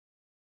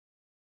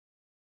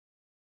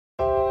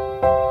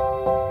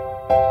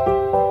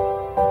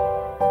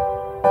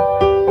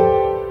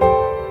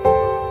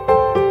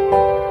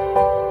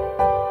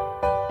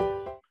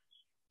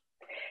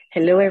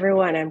Hello,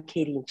 everyone. I'm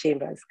Kadene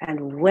Chambers,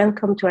 and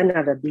welcome to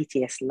another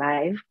BTS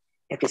Live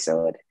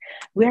episode.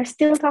 We are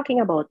still talking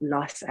about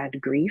loss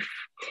and grief,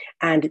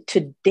 and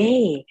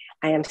today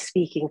I am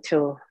speaking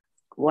to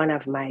one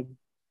of my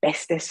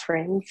bestest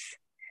friends,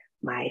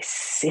 my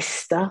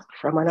sister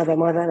from another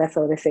mother. That's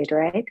how they say it,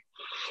 right?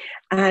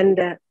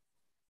 And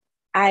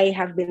I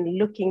have been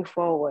looking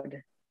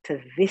forward to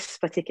this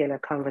particular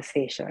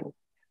conversation.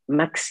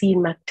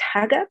 Maxine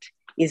McTaggart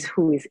is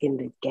who is in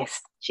the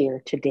guest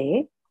chair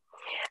today.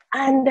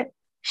 And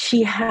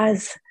she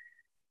has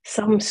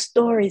some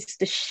stories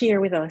to share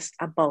with us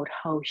about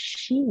how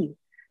she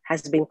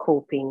has been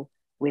coping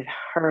with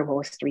her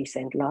most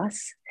recent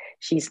loss.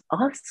 She's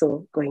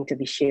also going to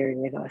be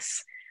sharing with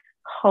us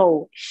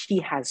how she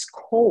has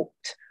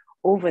coped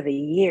over the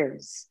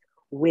years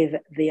with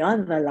the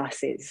other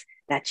losses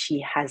that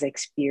she has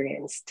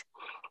experienced.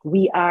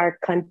 We are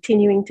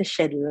continuing to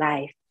shed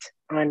light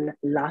on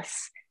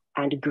loss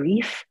and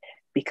grief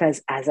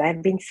because, as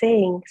I've been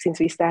saying since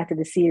we started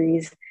the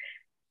series,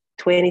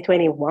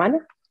 2021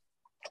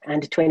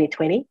 and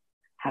 2020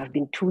 have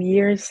been 2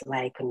 years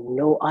like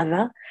no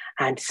other,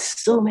 and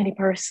so many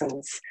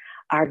persons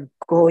are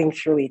going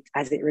through it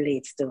as it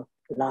relates to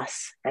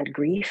loss and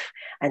grief.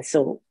 And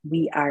so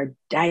we are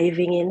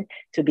diving in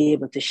to be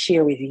able to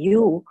share with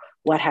you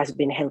what has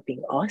been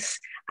helping us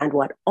and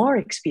what our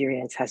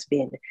experience has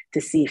been,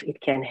 to see if it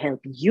can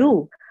help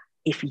you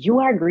if you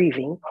are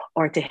grieving,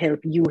 or to help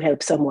you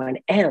help someone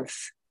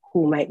else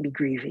who might be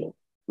grieving.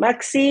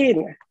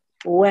 Maxine,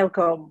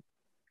 welcome.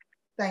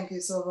 Thank you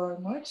so very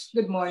much.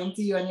 Good morning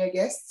to you and your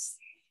guests.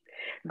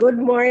 Good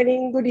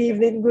morning, good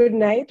evening, good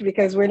night,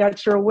 because we're not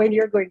sure when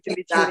you're going to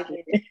be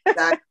tuning in.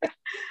 Exactly.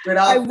 Good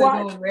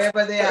afternoon,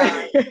 wherever they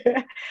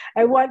are.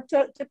 I want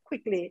to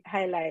quickly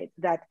highlight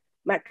that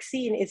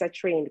Maxine is a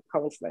trained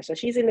counselor. So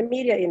she's in the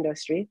media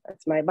industry.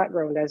 That's my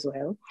background as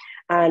well.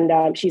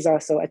 And she's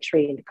also a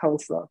trained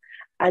counselor.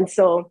 And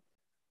so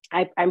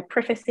I'm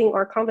prefacing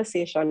our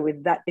conversation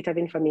with that bit of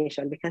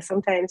information because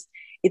sometimes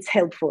it's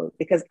helpful,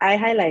 because I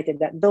highlighted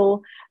that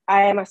though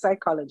I am a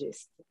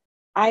psychologist,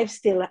 I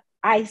still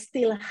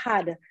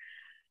had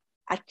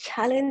a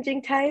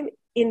challenging time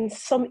in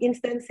some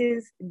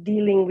instances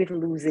dealing with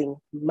losing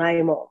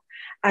my mom.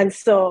 And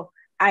so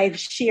I've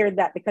shared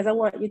that because I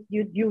want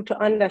you to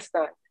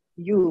understand,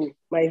 you,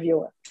 my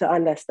viewer, to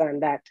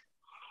understand that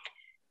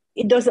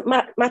it doesn't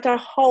matter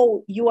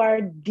how you are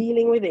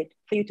dealing with it,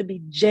 for you to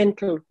be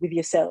gentle with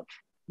yourself,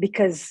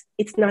 because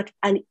it's not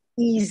an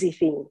easy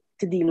thing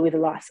to deal with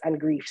loss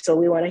and grief. So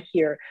we want to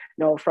hear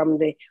now from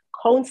the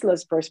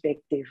counselor's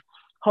perspective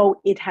how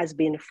it has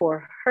been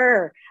for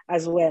her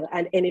as well,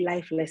 and any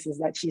life lessons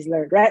that she's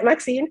learned. Right,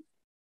 Maxine?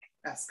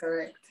 That's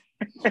correct.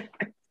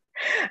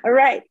 All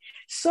right.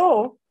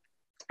 So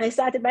I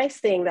started by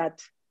saying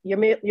that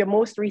your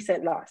most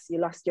recent loss, you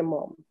lost your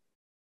mom.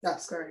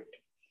 That's correct.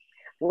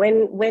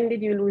 When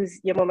did you lose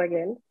your mom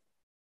again?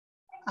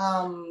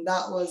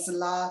 That was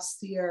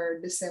last year,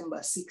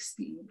 December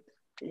 16th.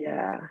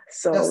 Yeah.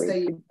 So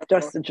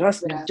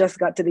just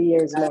got to the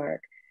year's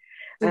mark.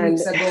 2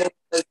 weeks ago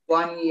was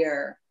 1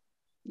 year,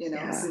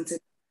 since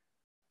it.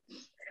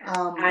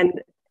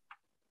 And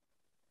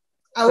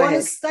I want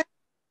to start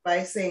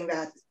by saying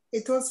that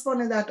it was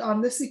funny that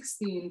on the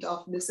 16th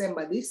of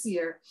December this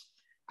year,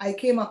 I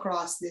came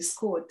across this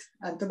quote,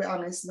 and to be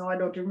honest, no, I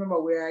don't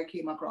remember where I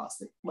came across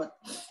it, but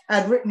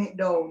I'd written it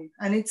down,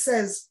 and it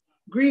says,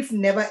 "Grief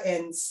never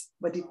ends,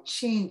 but it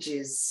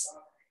changes.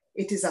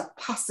 It is a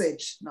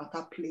passage, not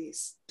a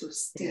place to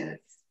stay." Yes.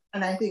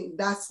 And I think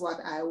that's what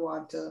I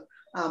want to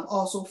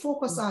also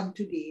focus on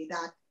today,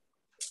 that,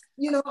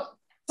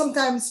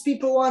 sometimes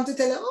people want to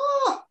tell you,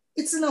 oh,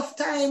 it's enough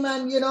time,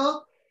 and,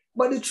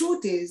 but the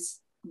truth is,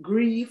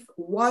 grief,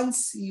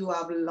 once you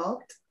have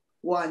loved,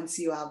 once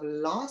you have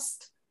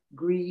lost,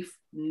 grief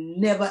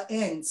never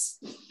ends.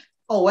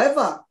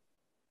 However,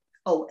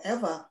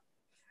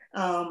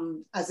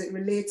 as it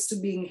relates to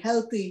being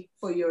healthy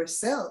for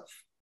yourself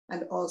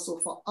and also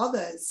for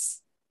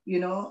others,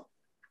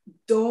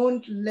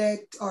 don't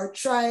let, or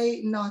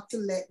try not to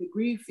let the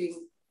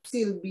grieving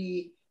still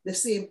be the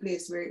same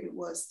place where it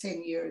was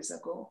 10 years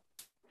ago.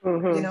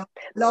 Mm-hmm.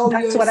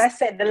 That's what I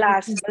said the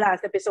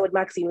last episode,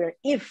 Maxine, where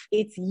if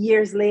it's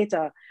years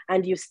later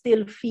and you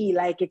still feel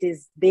like it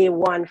is day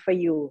one for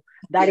you,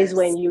 that is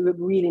when you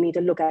really need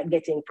to look at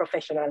getting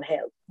professional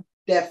help.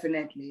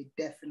 Definitely.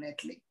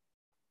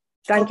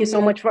 Thank you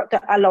so much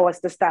to allow us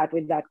to start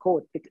with that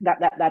quote.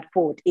 That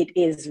quote, it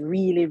is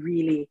really,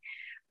 really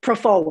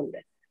profound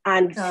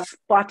and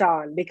spot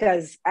on,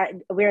 because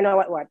we're now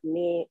at what,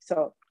 May?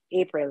 So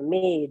April,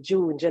 May,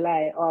 June,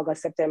 July,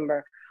 August,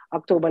 September,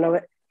 October,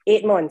 November.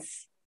 8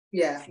 months.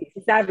 Yeah.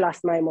 Since I've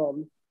lost my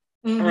mom.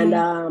 Mm-hmm.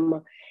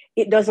 And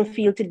it doesn't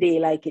feel today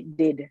like it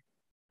did.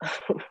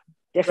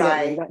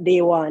 Definitely not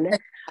day one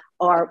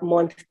or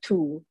month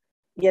 2,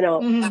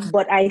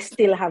 but I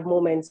still have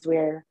moments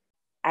where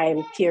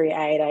I'm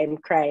teary-eyed, I'm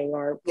crying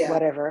or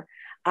whatever.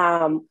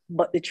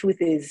 But the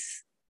truth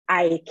is,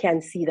 I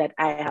can see that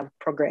I have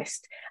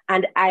progressed,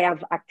 and I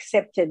have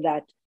accepted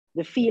that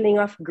the feeling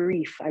of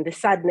grief and the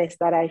sadness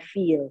that I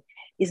feel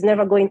is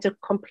never going to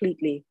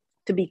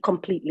be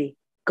completely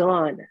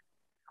gone.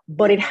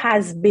 But it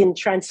has been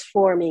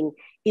transforming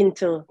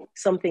into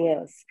something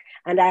else.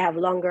 And I have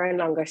longer and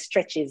longer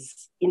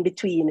stretches in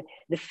between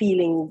the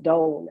feeling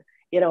down,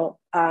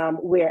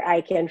 where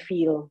I can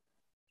feel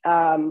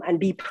and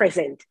be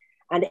present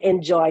and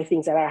enjoy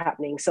things that are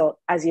happening. So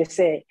as you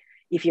say,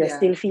 if you're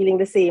still feeling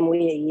the same way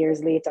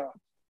years later,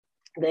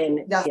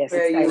 then that's yes,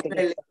 where it's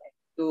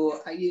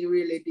time you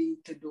really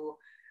need to do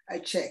a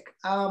check.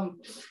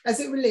 As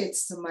it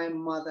relates to my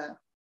mother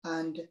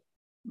and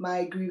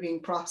my grieving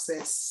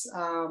process,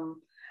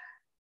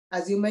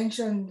 as you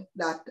mentioned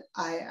that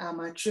I am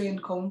a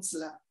trained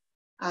counselor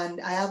and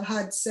I have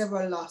had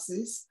several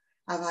losses.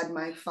 I've had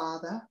my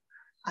father,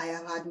 I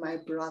have had my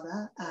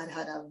brother, I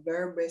had a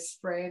very best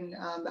friend,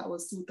 that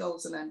was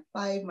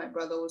 2005, my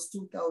brother was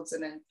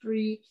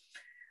 2003,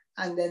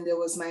 and then there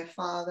was my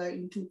father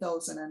in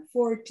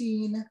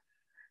 2014,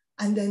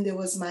 and then there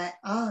was my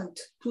aunt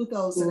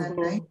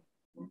 2009,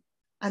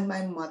 and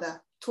my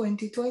mother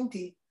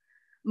 2020.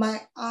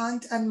 My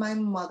aunt and my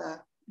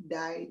mother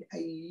died a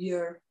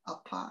year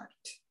apart,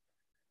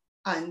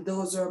 and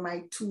those were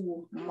my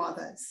two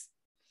mothers.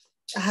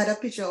 I had a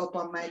picture up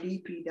on my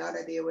DP the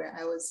other day where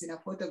I was in a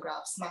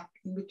photograph smack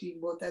in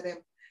between both of them,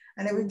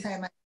 and every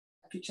time I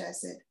took a picture I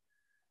said,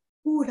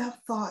 who would have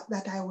thought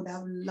that I would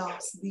have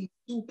lost these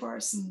two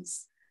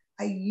persons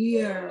a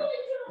year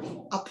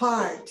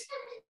apart,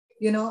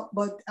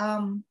 but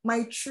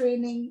my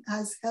training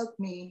has helped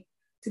me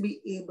to be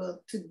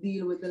able to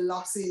deal with the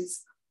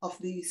losses of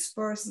these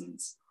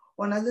persons.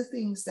 One of the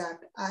things that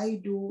I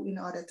do in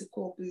order to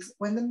cope is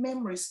when the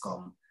memories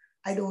come,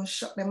 I don't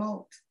shut them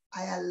out.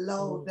 I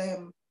allow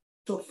them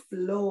to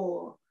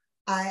flow.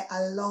 I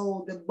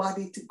allow the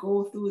body to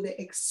go through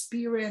the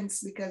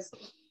experience, because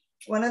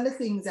one of the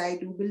things I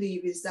do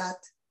believe is that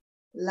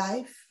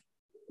life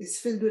is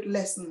filled with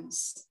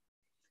lessons.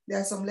 There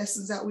are some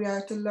lessons that we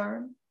are to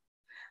learn.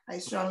 I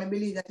strongly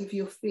believe that if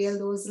you fail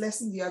those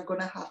lessons, you're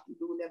going to have to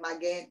do them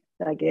again.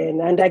 Again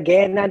and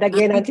again and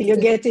again until you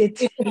get it.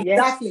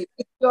 Exactly. Yes.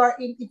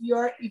 If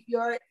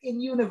you're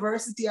in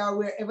university or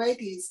wherever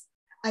it is,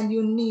 and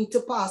you need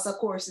to pass a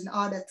course in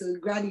order to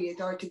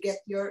graduate or to get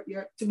your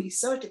to be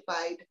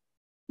certified,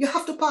 you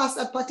have to pass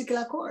that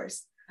particular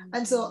course.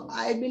 And so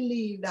I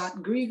believe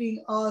that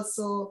grieving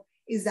also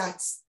is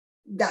that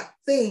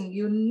thing.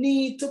 You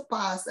need to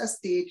pass a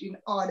stage in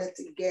order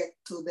to get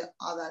to the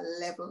other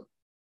level.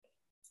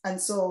 And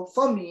so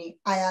for me,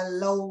 I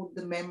allow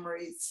the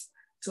memories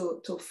to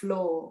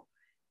flow.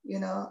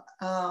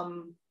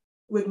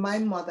 With my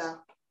mother,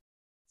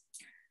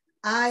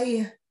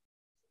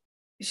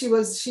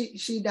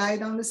 she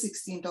died on the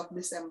 16th of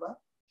December,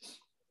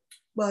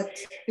 but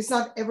it's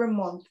not every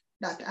month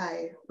that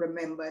I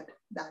remembered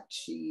that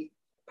she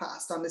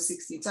passed on the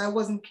 16th. So I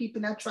wasn't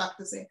keeping a track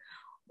to say,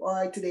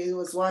 boy, today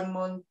was 1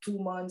 month, 2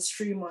 months,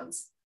 3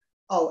 months.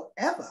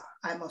 However,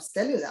 I must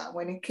tell you that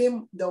when it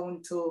came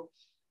down to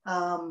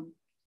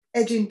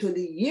edging to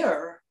the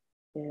year,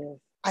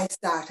 I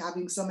started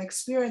having some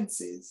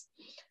experiences.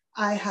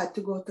 I had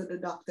to go to the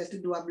doctor to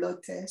do a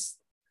blood test.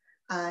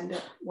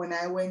 And when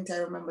I went, I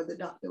remember the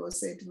doctor was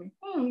saying to me,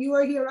 you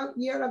were here a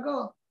year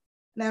ago.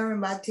 And I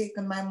remember I'd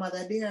taken my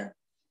mother there.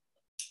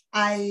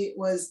 I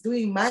was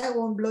doing my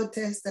own blood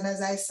test. And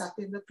as I sat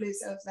in the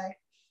place, I was like,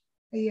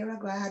 a year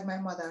ago, I had my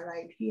mother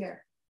right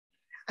here.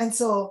 And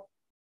so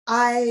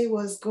I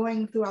was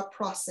going through a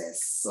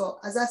process. So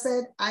as I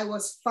said, I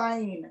was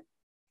fine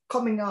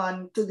coming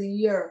on to the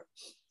year.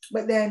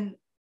 But then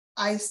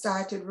I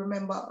started,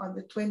 remember, on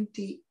the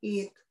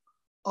 28th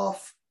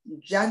of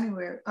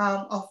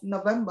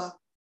November.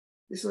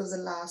 This was the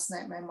last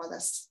night my mother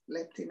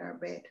slept in her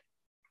bed.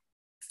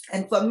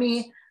 And for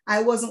me,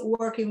 I wasn't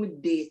working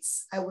with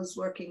dates. I was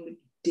working with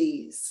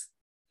days.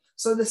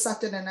 So the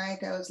Saturday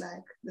night, I was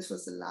like, this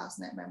was the last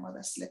night my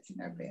mother slept in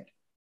her bed.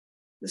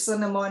 The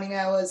Sunday morning,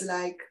 I was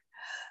like,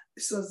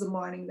 this was the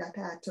morning that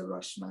I had to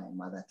rush my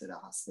mother to the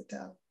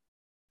hospital.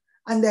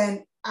 And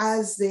then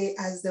as the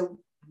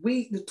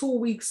 2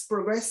 weeks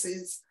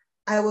progresses,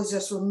 I was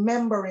just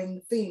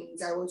remembering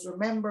things. I was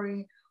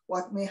remembering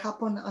what may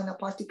happen on a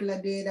particular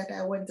day that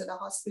I went to the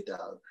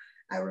hospital.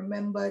 I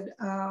remembered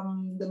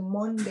the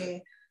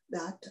Monday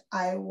that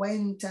I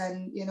went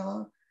and,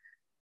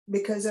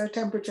 because her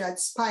temperature had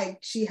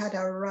spiked, she had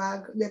a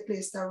rag, they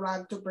placed a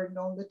rag to bring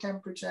down the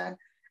temperature. And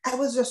I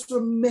was just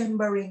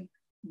remembering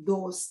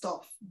those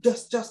stuff.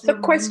 Just the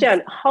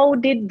question, how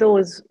did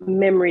those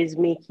memories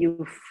make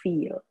you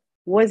feel?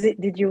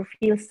 Did you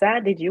feel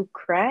sad? Did you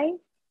cry?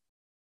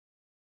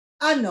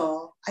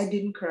 No, I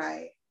didn't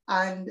cry.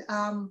 And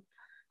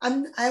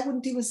I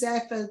wouldn't even say I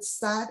felt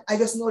sad. I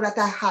just know that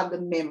I had the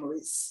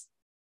memories.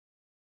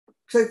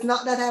 So it's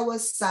not that I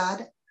was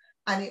sad,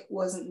 and it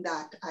wasn't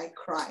that I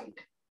cried,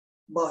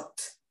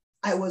 but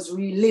I was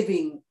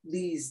reliving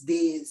these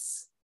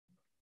days.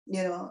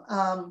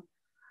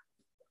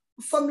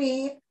 For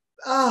me,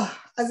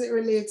 as it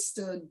relates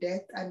to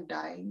death and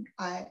dying,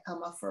 I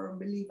am a firm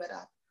believer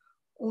that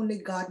only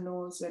God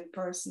knows when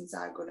persons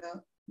are going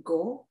to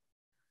go.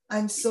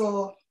 And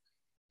so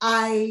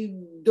I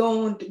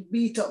don't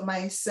beat up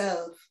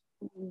myself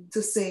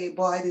to say,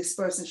 boy, this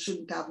person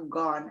shouldn't have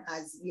gone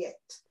as yet.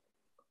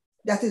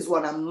 That is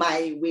one of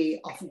my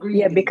way of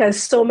grieving. Yeah,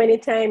 because so many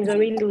times when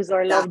we lose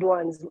our loved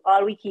ones,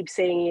 all we keep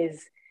saying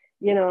is,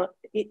 you know,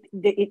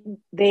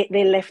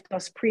 they left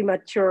us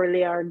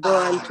prematurely or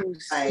gone too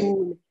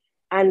soon,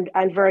 and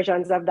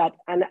versions of that.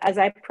 And as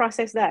I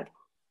process that,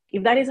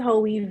 if that is how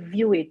we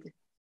view it,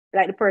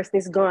 like the person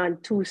is gone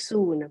too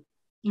soon,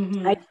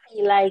 I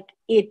feel like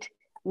it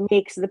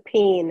makes the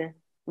pain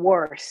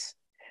worse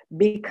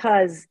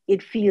because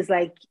it feels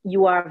like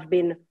you have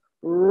been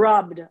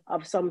robbed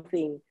of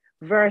something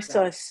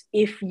versus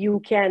if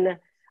you can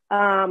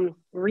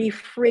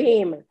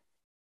reframe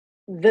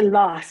the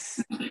loss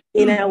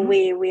in a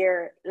way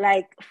where,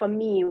 like for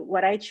me,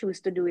 what I choose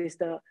to do is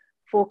to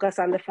focus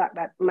on the fact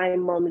that my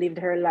mom lived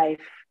her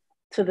life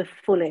to the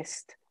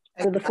fullest,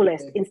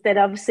 instead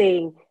of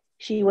saying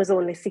she was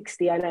only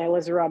 60 and I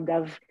was robbed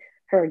of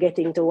her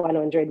getting to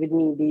 100 with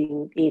me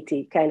being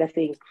 80 kind of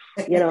thing,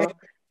 you know,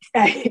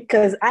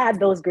 because I had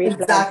those great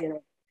plans, you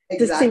know,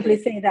 to simply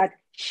say that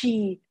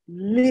she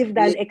lived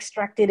and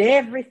extracted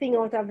everything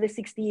out of the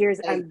 60 years,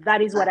 and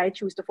that is what I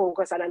choose to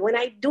focus on. And when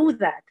I do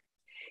that,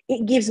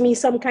 it gives me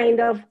some kind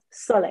of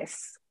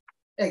solace.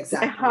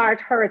 My heart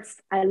hurts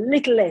a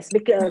little less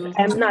because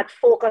I'm not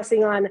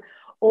focusing on,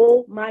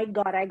 oh my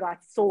God, I got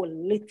so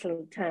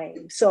little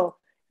time. So,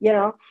 you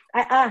know,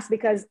 I ask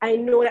because I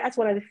know that's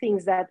one of the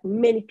things that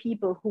many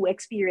people who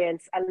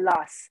experience a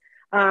loss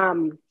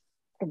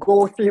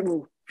go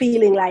through,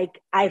 feeling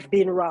like I've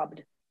been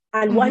robbed.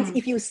 And once,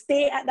 if you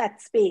stay at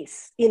that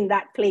space, in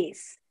that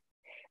place,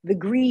 the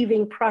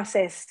grieving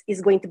process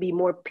is going to be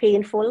more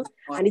painful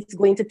and it's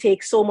going to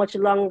take so much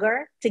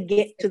longer to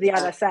get to the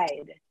other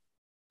side.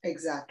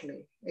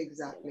 Exactly.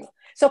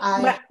 So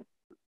I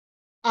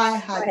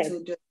had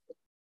to just,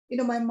 you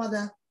know, my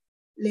mother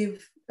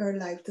lived her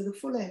life to the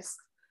fullest.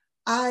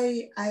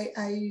 I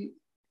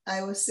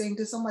was saying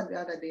to somebody the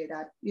other day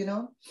that, you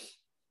know,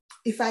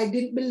 if I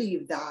didn't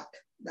believe that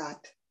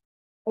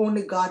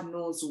only God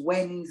knows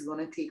when he's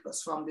going to take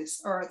us from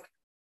this earth,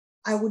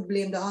 I would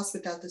blame the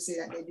hospital to say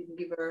that they didn't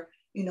give her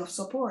enough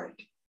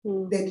support.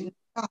 They didn't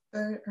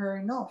offer her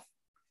enough.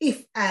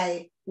 If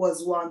I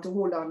was one to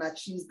hold on that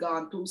she's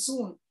gone too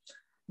soon.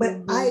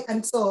 But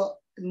and so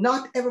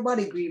not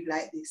everybody grieve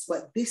like this,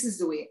 but this is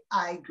the way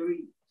I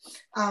grieve.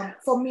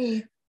 For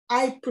me,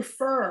 I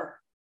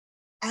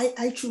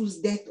choose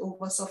death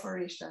over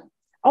sufferation.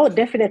 Oh,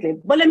 definitely.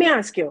 But let me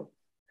ask you.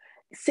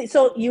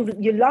 So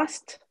you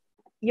lost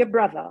your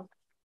brother,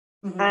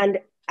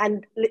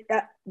 and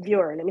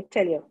viewer, let me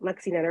tell you,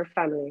 Maxine and her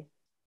family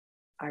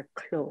are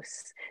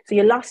close. So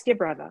you lost your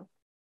brother,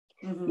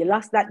 you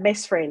lost that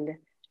best friend.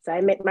 So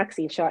I met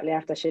Maxine shortly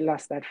after she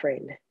lost that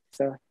friend.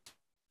 So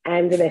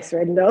I'm the best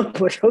friend now,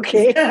 but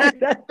okay.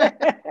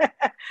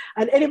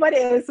 And anybody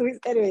else who is,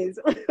 anyways,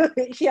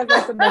 she has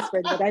lost a best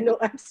friend, but I know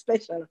I'm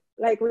special,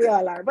 like we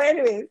all are. But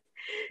anyways,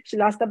 she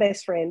lost a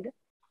best friend.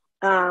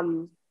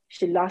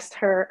 She lost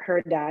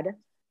her dad.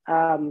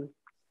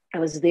 I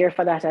was there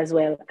for that as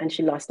well. And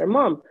she lost her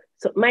mom.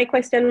 So my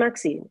question,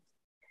 Maxine,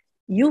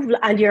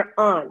 and your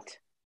aunt,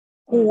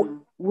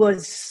 who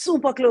was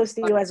super close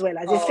to you as well,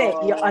 as you said,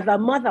 your other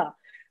mother.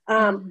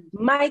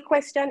 My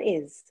question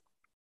is,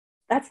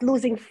 that's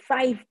losing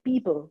 5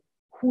 people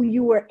who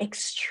you were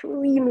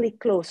extremely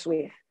close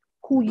with,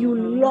 who you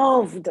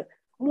loved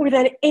more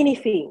than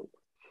anything.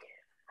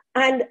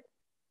 And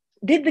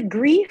did the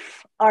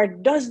grief, or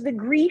does the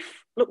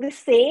grief look the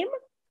same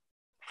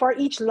for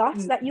each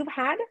loss that you've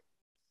had?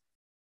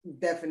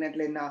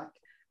 Definitely not.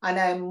 And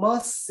I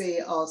must say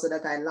also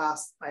that I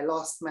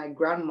lost my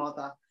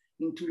grandmother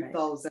in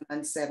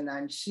 2007,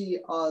 and she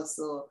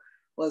also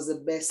was the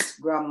best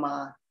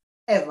grandma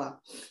ever.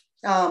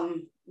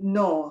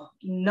 No,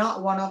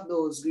 not one of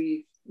those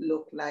grief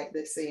looked like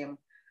the same.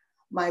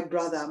 My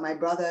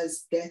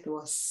brother's death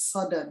was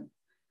sudden.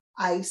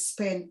 I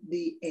spent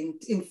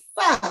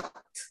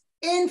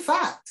in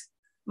fact,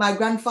 my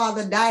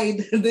grandfather died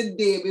the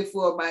day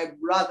before my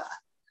brother.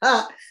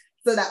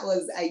 So that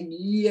was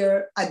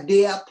a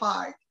day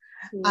apart.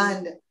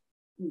 And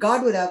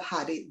God would have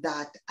had it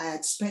that I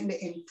had spent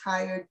the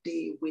entire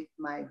day with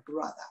my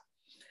brother.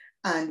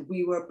 And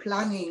we were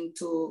planning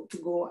to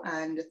go,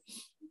 and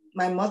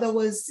my mother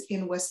was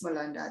in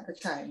Westmoreland at the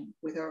time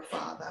with her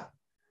father.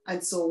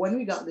 And so when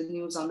we got the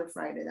news on the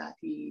Friday that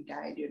he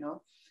died, you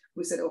know,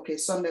 we said, okay,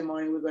 Sunday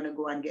morning, we're going to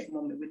go and get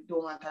mommy. We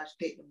don't want her to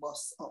take the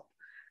bus up.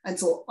 And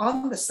so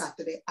on the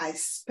Saturday, I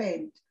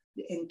spent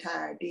the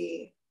entire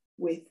day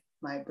with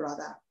my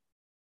brother.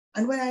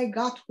 And when I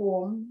got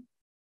home,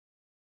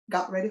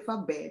 got ready for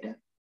bed,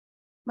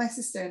 my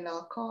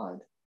sister-in-law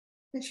called,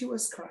 and she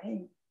was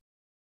crying.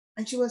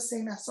 And she was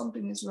saying that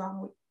something is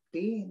wrong with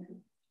Dane.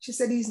 She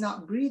said he's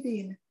not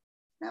breathing.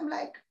 And I'm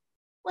like,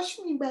 what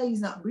do you mean by he's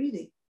not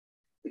breathing?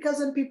 Because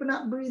when people are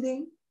not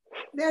breathing,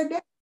 they're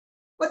dead.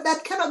 But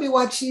that cannot be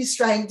what she's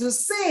trying to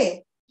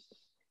say.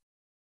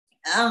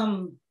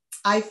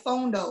 I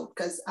found out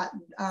because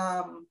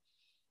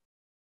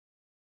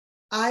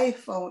I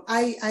found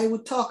I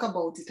would talk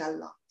about it a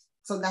lot.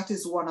 So that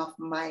is one of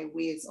my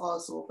ways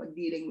also for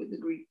dealing with the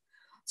grief.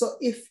 So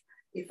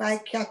if I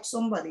catch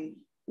somebody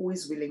who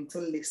is willing to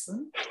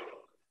listen,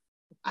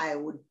 I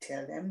would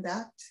tell them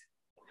that.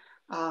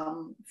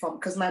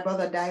 Because my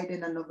brother died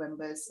on a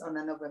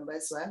November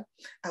as well.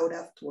 I would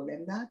have told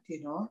him that,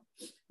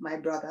 my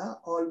brother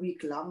all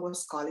week long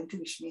was calling to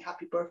wish me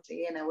happy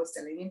birthday, and I was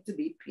telling him to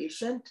be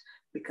patient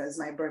because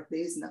my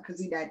birthday is not, because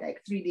he died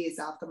like 3 days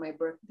after my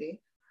birthday.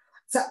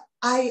 So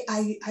I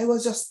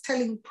was just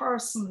telling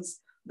persons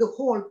the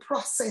whole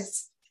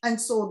process. And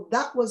so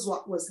that was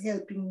what was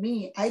helping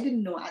me. I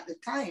didn't know at the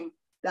time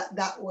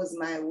that was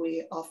my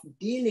way of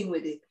dealing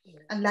with it.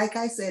 And like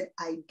I said,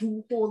 I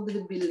do hold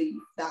the belief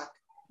that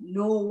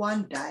no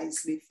one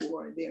dies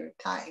before their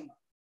time.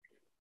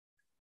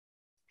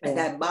 And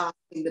I bask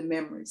in the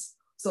memories.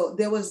 So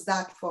there was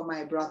that for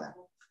my brother.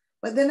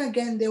 But then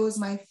again, there was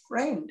my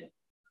friend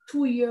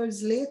 2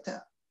 years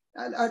later.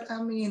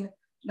 I mean,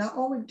 not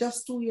only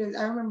just 2 years.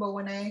 I remember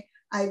when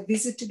I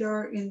visited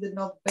her in the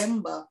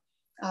November,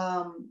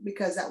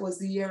 because that was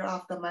the year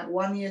after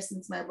 1 year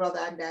since my brother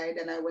had died,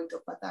 and I went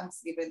up for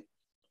Thanksgiving.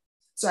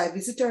 So I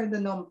visited her in the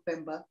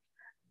November,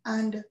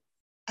 and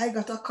I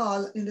got a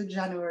call in the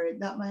January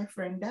that my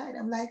friend died.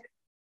 I'm like,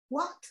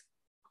 what?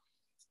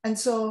 And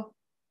so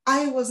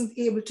I wasn't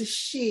able to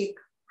shake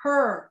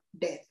her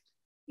death,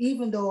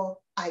 even though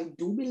I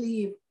do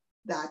believe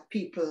that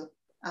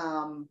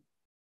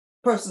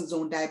persons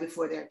don't die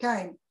before their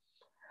time.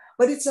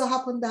 But it so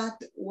happened that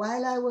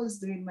while I was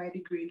doing my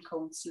degree in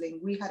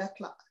counseling, we had a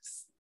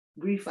class,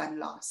 Grief and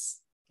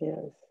Loss.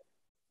 Yes.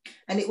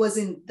 And it was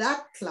in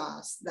that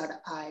class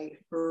that I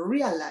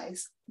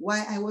realized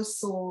why I was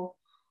so,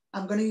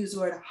 I'm going to use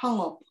the word, hung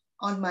up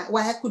on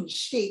why I couldn't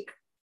shake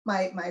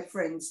my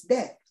friend's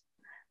death.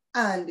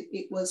 And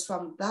it was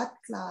from that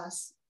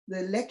class,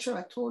 the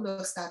lecturer told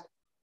us that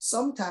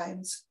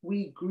sometimes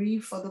we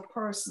grieve for the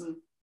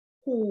person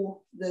who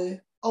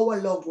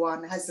our loved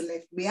one has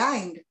left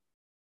behind.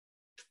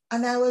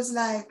 And I was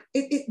like,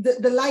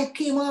 the light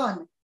came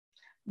on,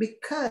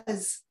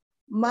 because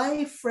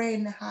my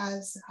friend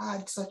has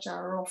had such a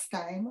rough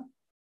time,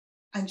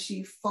 and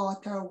she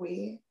fought her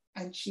way,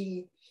 and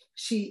she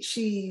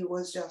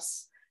was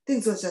just,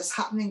 things was just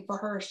happening for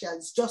her. She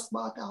has just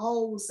bought a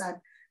house, and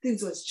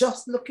things was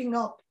just looking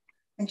up,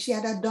 and she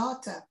had a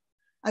daughter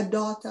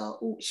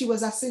who, she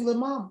was a single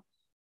mom.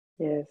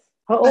 Yes.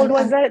 How old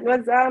was that?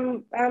 Was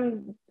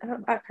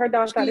her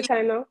daughter at the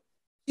time now?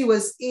 She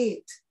was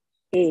 8.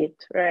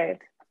 8, right.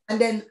 And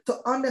then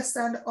to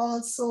understand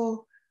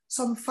also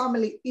some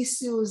family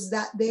issues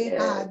that they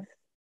had,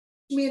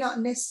 may not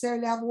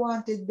necessarily have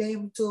wanted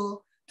them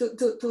to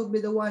be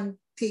the one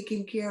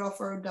taking care of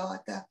her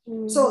daughter.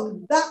 Mm-hmm.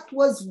 So that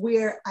was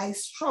where I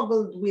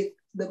struggled with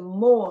the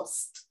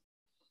most.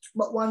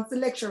 But once the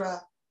lecturer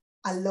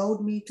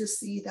allowed me to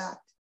see that,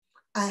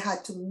 I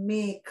had to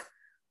make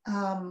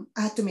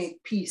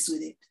peace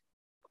with it.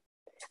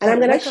 And I'm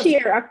going to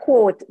share a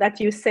quote that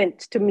you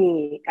sent to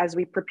me as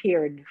we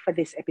prepared for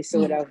this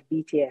episode of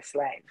BTS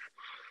Live,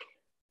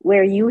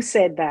 where you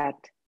said that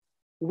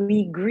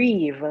we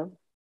grieve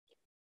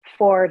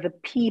for the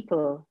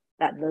people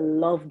that the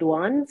loved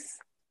ones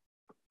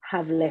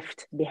have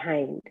left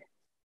behind.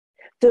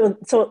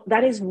 So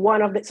that is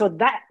one of the, so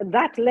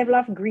that level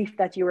of grief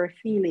that you were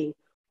feeling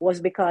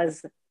was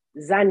because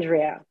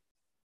Zandria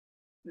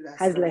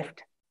has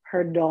left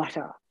her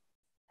daughter.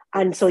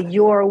 And so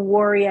your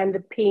worry and the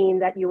pain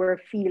that you were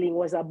feeling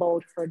was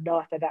about her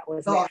daughter that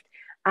was left.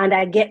 And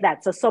I get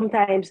that. So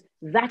sometimes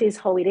that is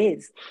how it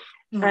is.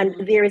 Mm-hmm.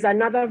 And there is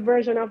another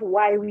version of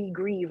why we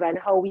grieve and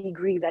how we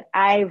grieve that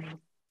I've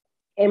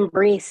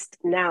embraced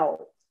now.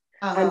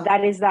 And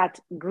that is that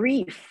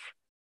grief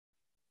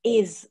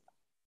is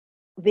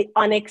the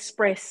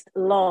unexpressed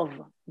love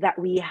that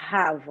we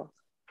have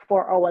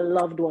for our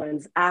loved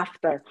ones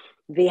after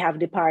they have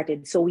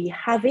departed. So we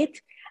have it,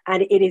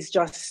 and it is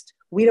just,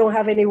 we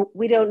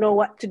don't know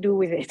what to do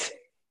with it.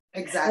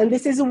 Exactly. And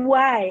this is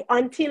why,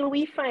 until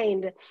we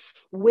find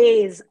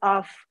ways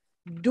of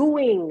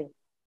doing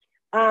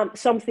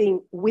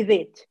something with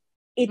it,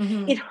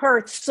 it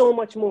hurts so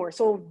much more.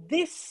 So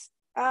this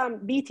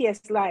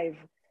BTS Live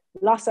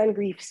Loss and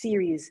Grief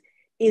series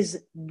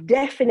is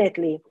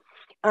definitely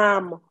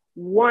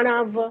one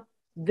of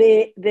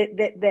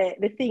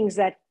the things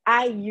that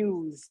I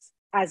use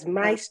as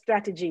my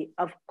strategy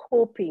of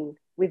coping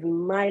with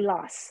my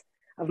loss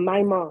of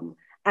my mom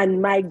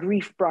and my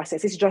grief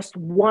process. It's just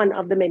one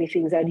of the many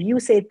things. And you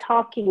say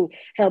talking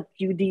helped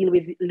you deal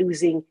with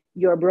losing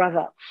your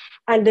brother.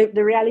 And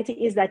the reality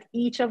is that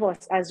each of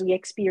us, as we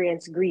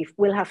experience grief,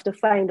 will have to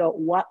find out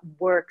what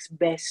works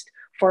best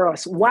for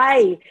us.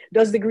 Why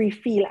does the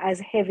grief feel as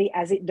heavy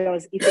as it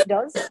does, if it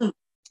does?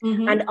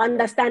 And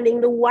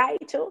understanding the why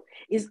too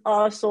is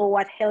also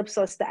what helps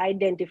us to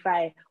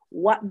identify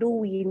what do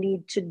we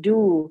need to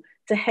do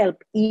to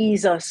help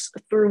ease us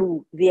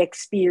through the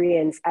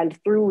experience and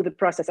through the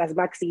process, as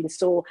Maxine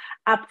so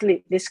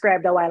aptly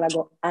described a while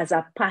ago, as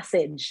a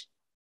passage,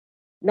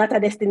 not a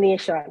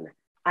destination,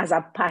 as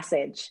a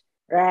passage,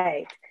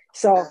 right?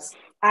 So, Yes.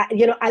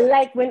 I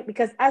like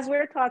because as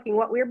we're talking,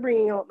 what we're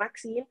bringing out,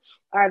 Maxine,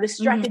 are the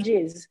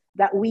strategies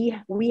that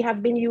we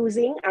have been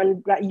using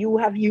and that you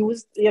have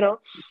used,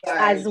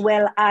 as Right.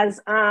 well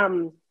as,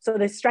 so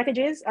the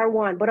strategies are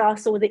one, but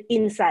also the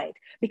insight.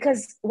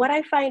 Because what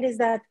I find is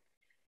that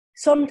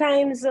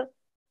sometimes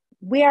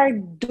we are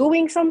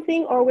doing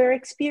something or we're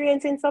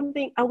experiencing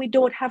something and we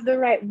don't have the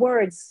right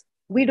words.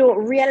 We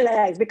don't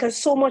realize, because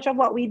so much of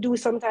what we do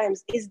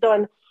sometimes is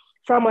done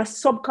from a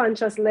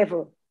subconscious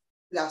level.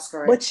 That's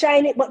But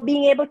correct. but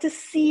being able to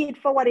see it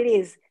for what it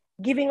is,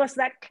 giving us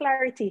that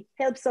clarity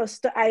helps us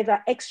to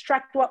either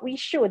extract what we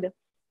should,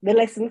 the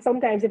lesson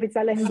sometimes if it's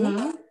a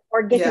lesson,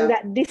 or getting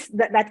Yeah.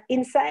 that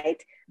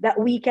insight that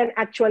we can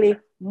actually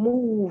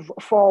move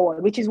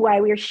forward, which is why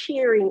we're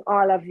sharing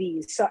all of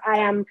these. So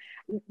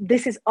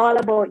this is all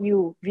about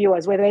you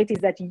viewers, whether it is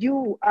that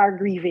you are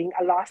grieving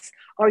a loss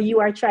or you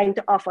are trying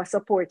to offer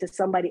support to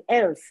somebody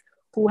else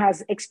who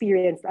has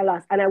experienced a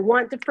loss. And I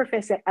want to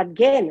preface it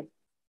again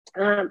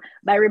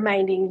by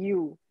reminding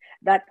you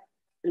that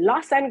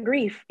loss and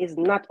grief is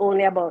not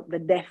only about the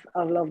death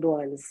of loved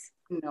ones.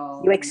 You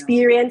No.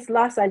 experience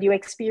loss and you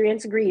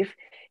experience grief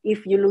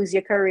if you lose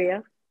your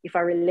career, if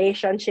a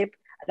relationship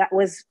that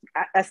was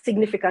a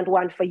significant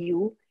one for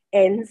you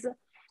ends.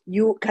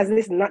 Because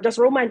this is not just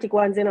romantic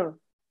ones,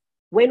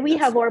 When we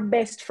have our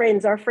best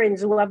friends, our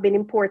friends who have been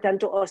important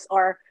to us,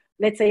 or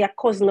let's say a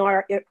cousin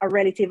or a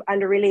relative,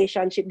 and the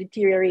relationship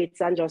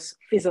deteriorates and just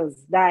fizzles,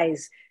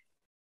 dies,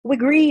 we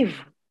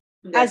grieve.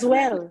 Definitely. As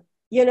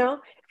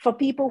well, for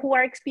people who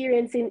are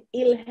experiencing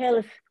ill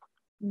health,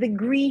 the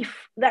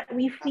grief that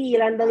we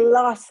feel and the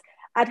loss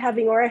at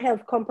having our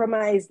health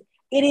compromised,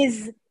 it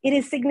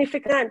is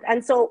significant.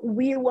 And so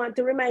we want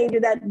to remind you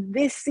that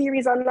this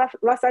series on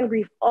loss and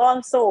grief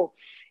also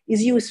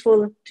is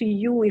useful to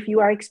you if you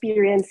are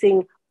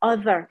experiencing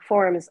other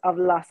forms of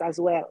loss as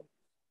well.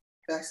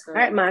 That's correct.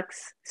 All right,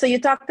 Max. So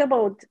you talked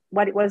about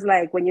what it was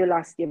like when you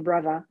lost your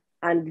brother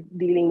and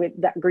dealing with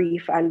that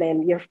grief, and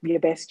then your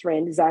best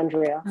friend,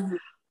 Zandria.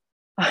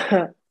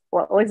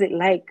 What was it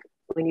like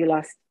when you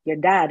lost your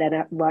dad? And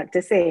I want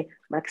to say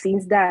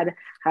Maxine's dad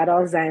had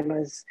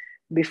Alzheimer's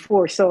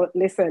before. So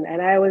listen, and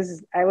I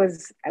was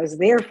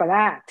there for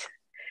that.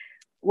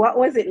 What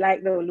was it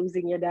like though,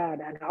 losing your dad,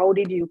 and how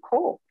did you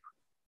cope?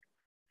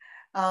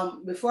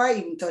 Before I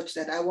even touch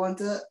that, I want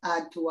to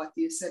add to what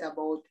you said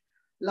about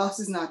loss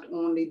is not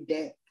only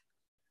death.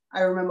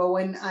 I remember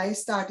when I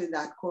started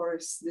that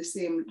course, the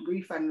same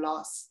grief and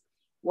loss,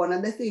 one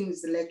of the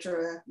things the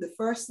lecturer, the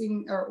first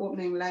thing or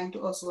opening line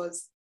to us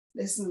was,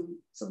 listen,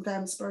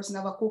 sometimes a person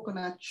have a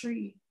coconut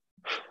tree,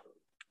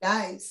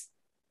 dies,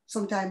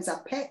 sometimes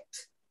a pet.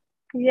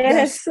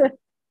 Yes. There's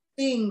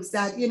things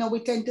that, we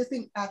tend to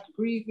think that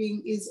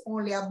grieving is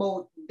only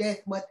about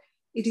death, but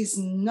it is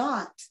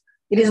not.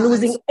 It is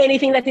losing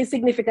anything that is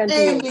significant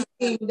to you.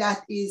 Anything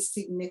that is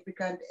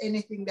significant,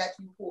 anything that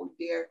you hold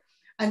dear.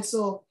 And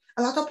so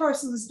a lot of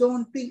persons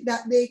don't think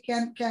that they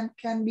can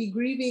be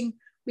grieving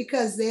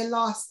because they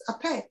lost a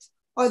pet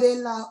or they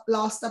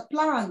lost a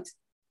plant,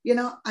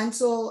 And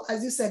so,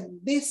 as you said,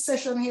 this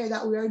session here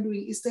that we are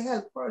doing is to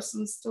help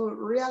persons to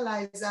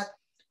realize that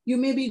you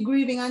may be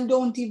grieving and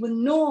don't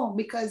even know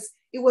because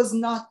it was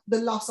not the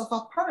loss of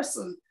a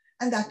person,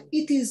 and that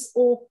it is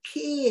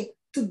okay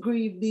to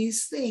grieve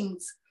these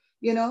things,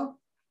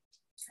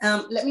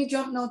 Let me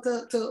jump now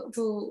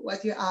to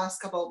what you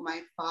asked about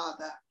my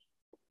father.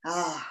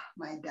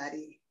 My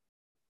daddy.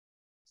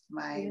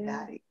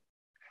 Daddy.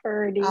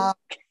 Ferdy.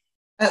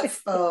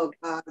 Oh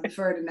God,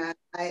 Ferdinand.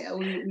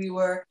 We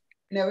were,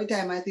 and every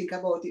time I think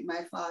about it,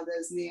 my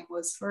father's name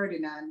was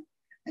Ferdinand.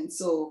 And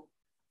so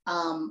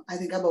I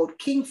think about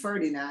King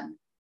Ferdinand.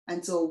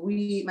 And so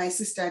my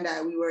sister and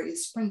I, we were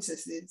his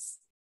princesses,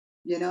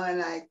 and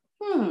like,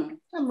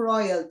 I'm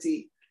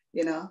royalty,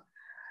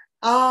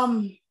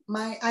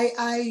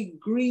 I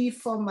grieve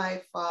for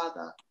my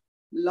father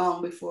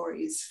long before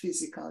his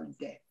physical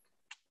death.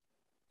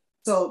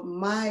 So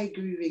my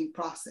grieving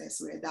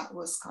process where that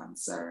was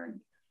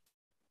concerned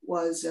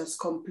was just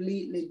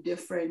completely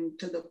different,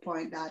 to the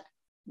point that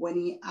when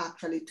he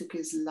actually took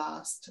his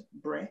last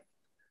breath,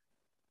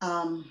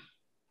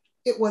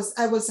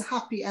 I was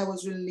happy, I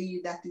was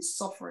relieved that his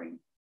suffering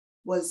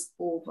was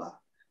over,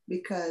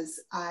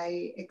 because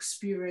I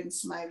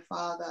experienced my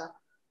father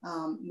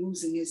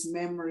losing his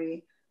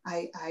memory.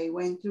 I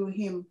went through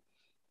him.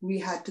 We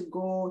had to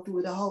go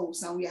through the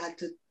house and we had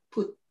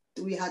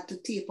to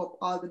tape up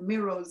all the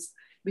mirrors,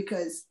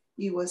 because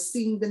he was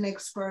seeing the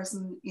next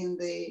person in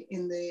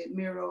the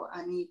mirror,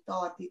 and he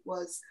thought it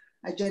was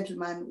a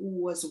gentleman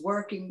who was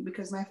working,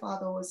 because my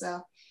father was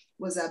a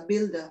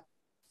builder.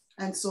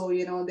 And so,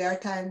 there are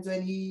times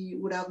when he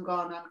would have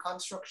gone on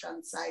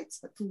construction sites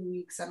for 2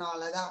 weeks and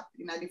all of that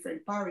in a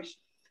different parish.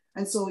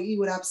 And so he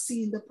would have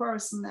seen the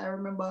couldn't I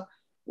remember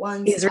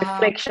once. His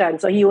reflection.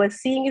 So he was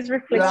seeing his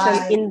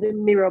reflection in the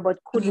mirror, but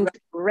didn't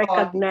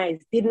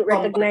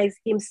recognize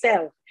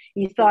himself.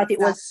 He thought it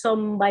was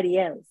somebody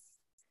else.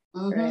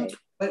 Right.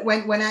 But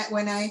when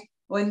I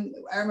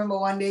remember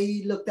one day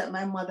he looked at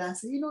my mother and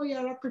said,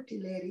 "You're a pretty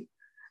lady."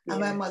 And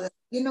my mother,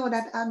 you know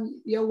that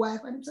I'm your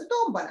wife. And he said,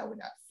 don't bother with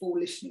that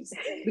foolishness.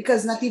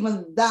 Because not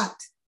even that,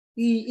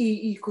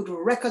 he couldn't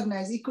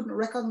recognize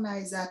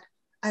that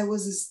I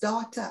was his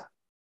daughter.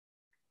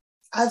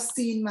 I've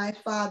seen my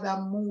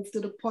father move to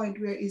the point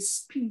where his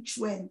speech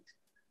went.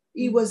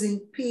 He was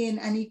in pain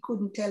and he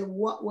couldn't tell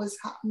what was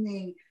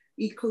happening.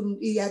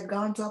 He had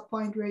gone to a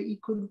point where he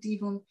couldn't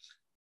even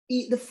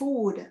eat the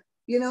food,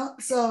 you know?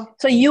 So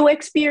you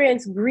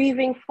experienced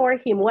grieving for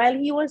him while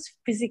he was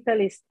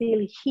physically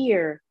still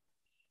here.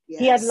 Yes.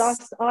 He had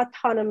lost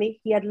autonomy.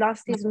 He had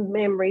lost his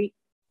memory.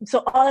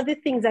 So all of the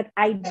things that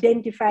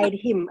identified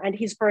him and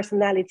his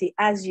personality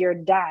as your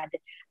dad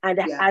and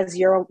as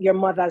your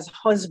mother's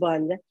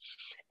husband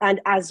and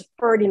as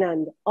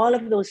Ferdinand, all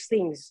of those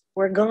things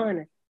were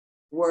gone.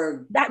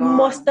 That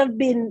must have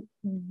been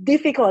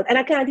difficult. And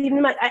I can't even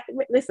imagine.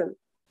 Listen,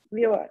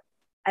 viewer,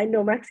 I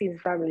know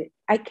Maxine's family.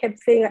 I kept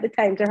saying at the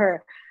time to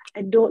her,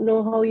 I don't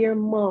know how your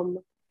mom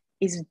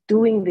is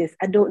doing this.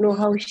 I don't know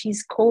how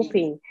she's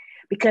coping,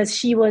 because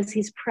she was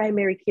his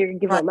primary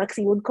caregiver.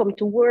 Maxine would come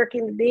to work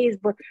in the days,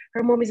 but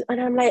her mom is, and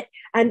I'm like,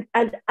 and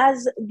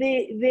as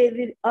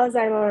the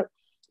Alzheimer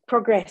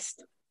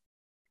progressed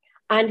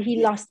and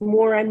he lost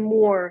more and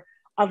more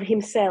of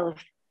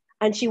himself,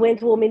 and she went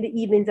home in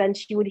the evenings and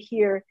she would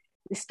hear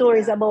the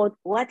stories about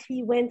what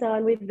he went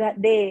on with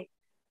that day.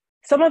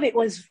 Some of it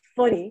was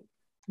funny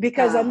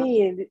because, I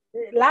mean,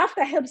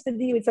 laughter helps to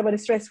deal with some of the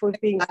stressful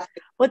things.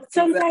 But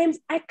sometimes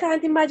I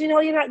can't imagine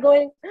how you're not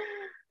going,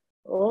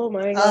 oh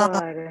my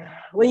God.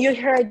 When you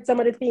heard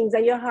some of the things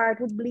and your heart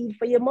would bleed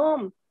for your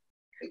mom.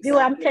 Exactly. You know,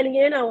 I'm telling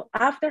you now,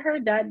 after her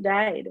dad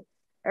died,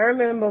 I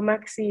remember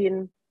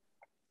Maxine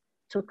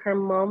took her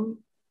mom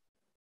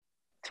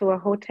to a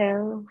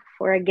hotel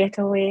for a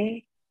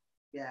getaway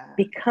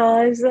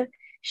because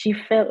she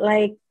felt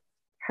like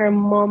her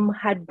mom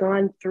had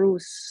gone through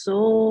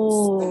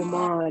so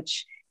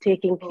much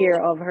taking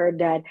care of her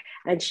dad,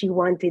 and she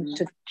wanted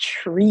to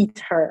treat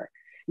her,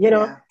 you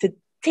know, to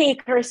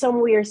take her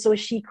somewhere so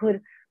she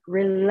could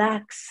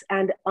relax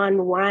and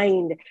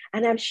unwind.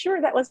 And I'm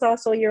sure that was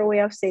also your way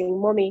of saying,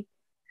 Mommy,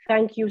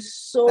 thank you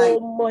so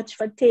much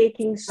for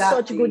taking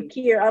such good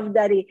care of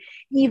Daddy,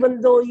 even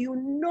though you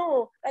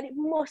know that it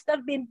must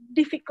have been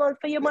difficult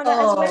for your mother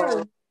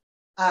as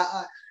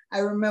well. I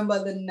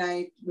remember the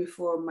night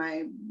before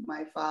my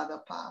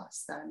father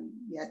passed, and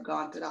he had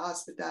gone to the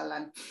hospital,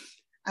 and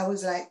I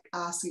was like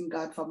asking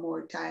God for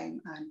more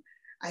time, and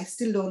I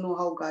still don't know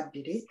how God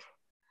did it,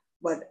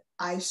 but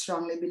I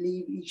strongly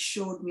believe he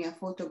showed me a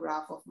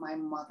photograph of my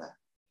mother,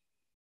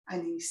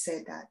 and he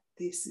said that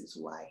this is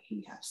why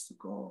he has to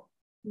go.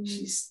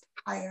 She's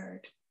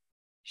tired.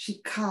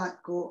 She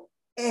can't go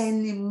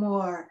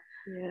anymore.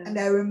 And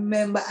I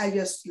remember I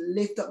just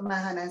lift up my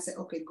hand and said,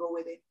 okay, go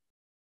with it.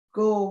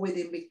 Go with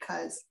him,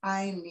 because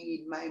I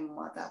need my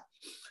mother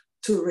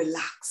to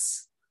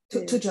relax,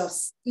 to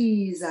just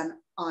ease and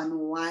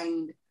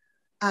unwind.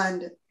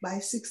 And by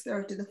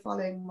 6:30 the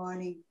following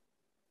morning,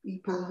 he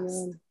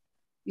passed.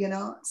 You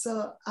know,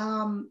 so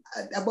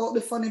about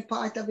the funny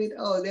part of it,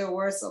 there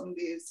were some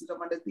days,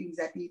 some of the things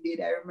that he did.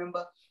 I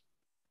remember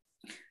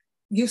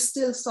you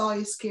still saw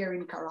his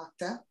caring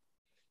character.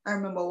 I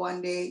remember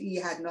one day he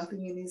had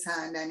nothing in his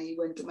hand and he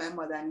went to my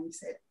mother and he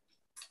said,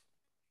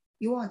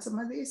 you want some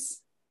of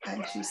this?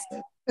 And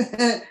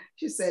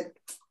she said,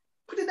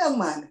 put it down,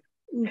 man.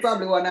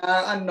 Probably one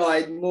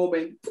annoyed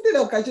moment. Put it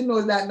down, because she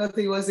knows that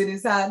nothing was in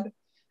his hand.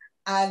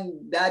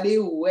 And Daddy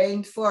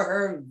went for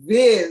her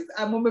vase.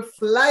 And when we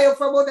fly up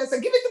from out, I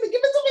said, give it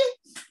to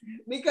me.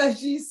 Because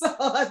she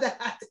saw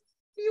that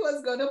he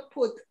was going to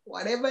put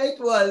whatever it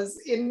was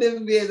in the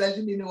vase and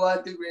she didn't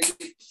want to bring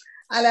it.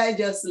 And I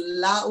just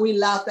we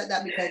laughed at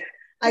that, because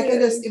I can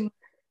just imagine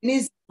in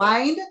his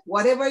mind,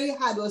 whatever he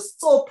had was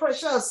so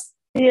precious.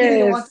 He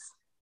didn't want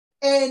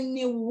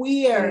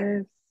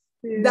anywhere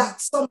that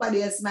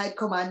somebody else might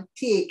come and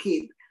take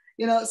it.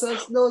 You know, so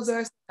those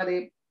are some of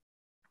the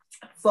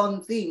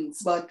fun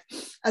things. But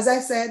as I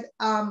said,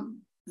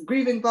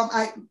 grieving from,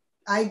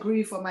 I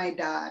grieve for my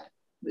dad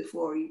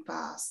before he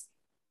passed,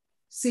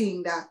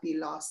 seeing that he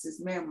lost his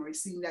memory,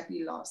 seeing that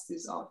he lost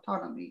his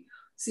autonomy.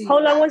 How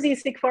long was he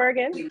sick for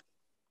again?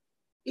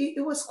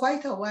 It was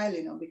quite a while,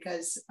 you know,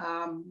 because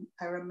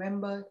I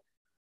remember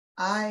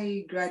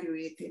I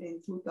graduated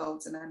in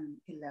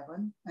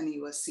 2011 and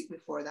he was sick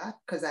before that,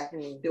 because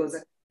there was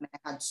when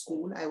I had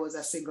school, I was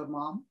a single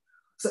mom.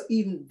 So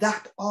even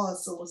that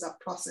also was a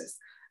process.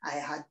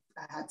 I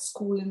had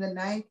school in the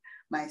night.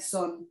 My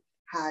son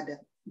had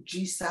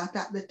GSAT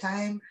at the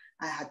time.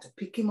 I had to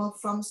pick him up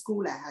from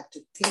school. I had to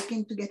take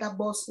him to get a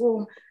bus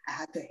home. I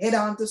had to head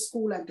on to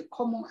school and to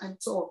come home. And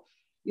so,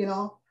 you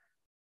know,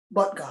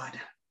 but God.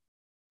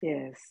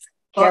 Yes.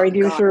 Carried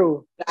you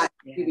through. That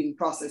grieving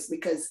process,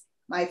 because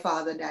my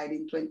father died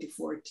in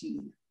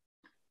 2014.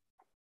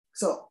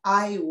 So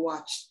I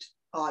watched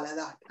all of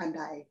that and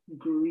I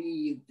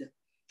grieved.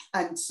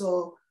 And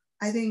so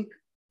I think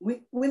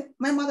when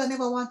my mother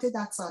never wanted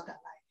that sort of life.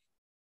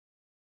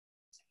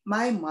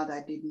 My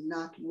mother did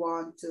not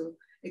want to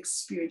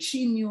experience.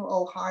 She knew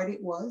how hard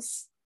it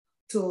was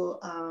for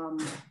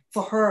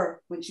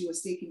her when she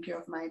was taking care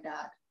of my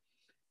dad.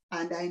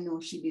 And I know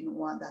she didn't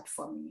want that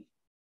for me.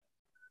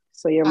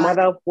 So your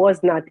mother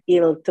was not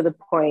ill to the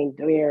point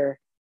where,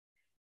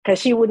 because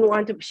she wouldn't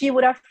want to, she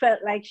would have felt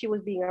like she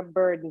was being a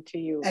burden to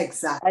you.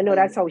 Exactly. I know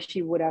that's how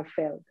she would have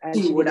felt. And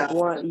she didn't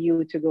want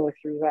you to go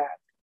through that.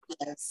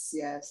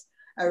 Yes.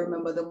 I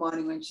remember the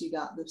morning when she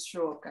got the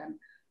stroke, and,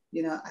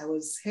 I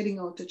was heading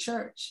out to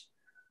church,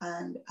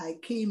 and I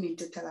came in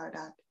to tell her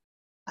that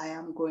I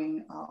am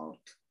going out.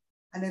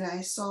 And then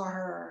I saw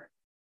her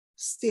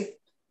stiff,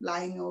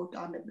 lying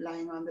on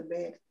the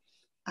bed,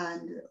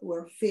 and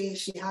her face,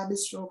 she had the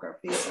stroke, her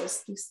face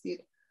was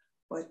twisted.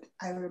 But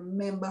I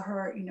remember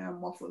her in her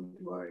muffled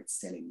words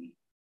telling me,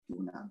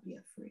 do not be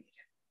afraid.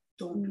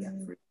 Don't be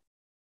afraid.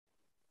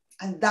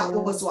 And that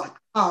was what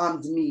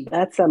calmed me.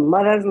 That's a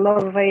mother's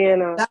love,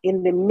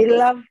 in the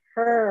middle of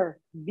her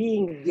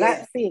being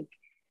that sick,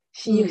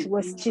 she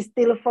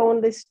still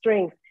found the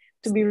strength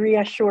to be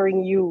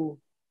reassuring you.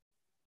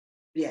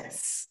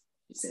 Yes.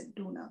 She said,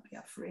 do not be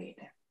afraid.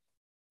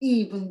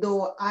 Even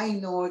though I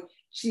know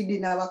she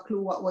didn't have a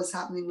clue what was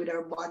happening with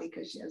her body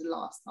because she has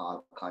lost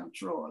all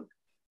control,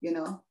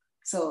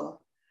 So,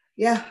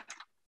 yeah,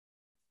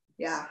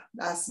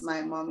 that's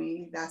my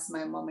mommy. That's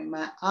my mommy.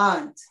 My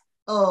aunt.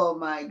 Oh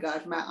my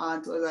gosh, my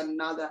aunt was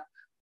another.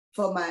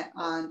 For my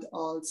aunt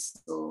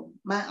also,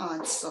 my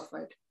aunt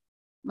suffered.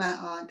 My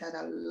aunt had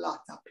a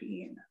lot of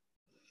pain.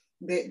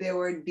 There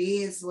were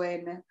days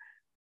when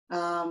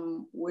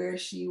where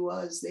she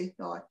was, they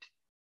thought,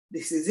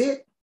 this is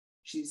it.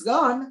 She's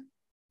gone.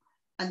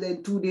 And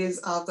then 2 days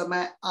after,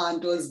 my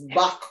aunt was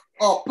back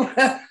up.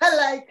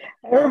 Like,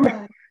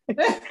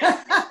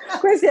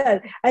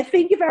 Christian, I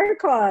think if I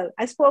recall,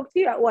 I spoke to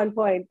you at one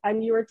point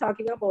and you were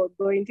talking about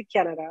going to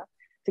Canada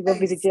to go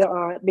visit your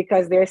aunt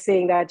because they're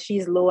saying that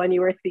she's low, and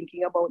you were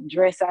thinking about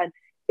dress, and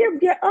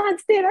your aunt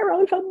stayed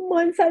around for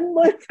months and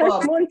months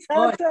and months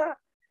after.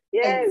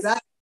 Yes.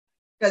 Exactly.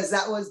 Because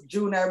that was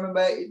June. I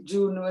remember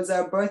June was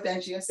her birthday,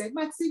 and she said,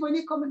 Maxine, when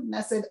you coming? And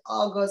I said,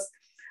 August.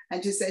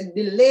 And she said,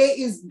 delay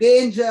is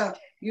danger.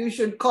 You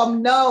should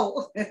come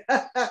now.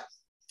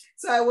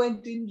 So I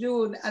went in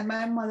June, and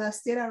my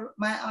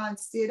aunt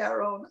stayed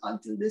around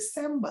until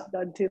December.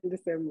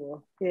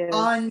 Yes.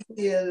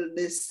 Until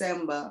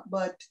December.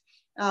 But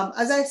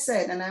as I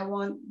said, and I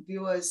want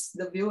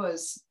the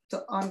viewers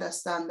to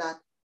understand that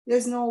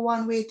there's no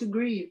one way to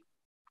grieve.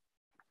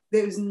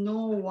 There is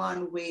no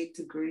one way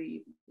to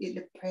grieve. It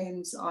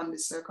depends on the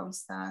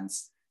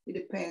circumstance. It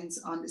depends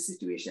on the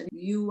situation.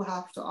 You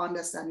have to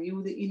understand,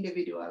 you, the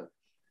individual,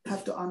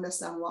 have to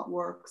understand what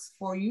works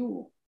for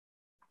you.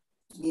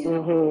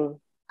 I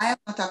am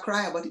not a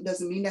crier, but it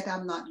doesn't mean that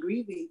I'm not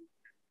grieving,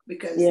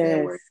 because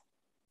there were,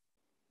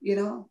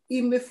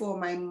 even before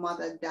my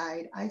mother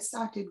died, I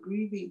started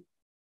grieving.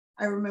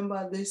 I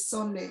remember this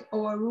Sunday,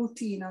 our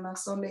routine on a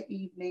Sunday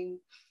evening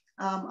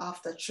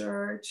after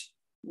church,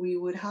 we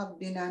would have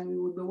dinner and we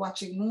would be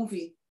watching a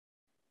movie,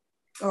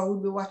 or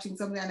we'd be watching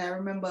something. And I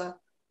remember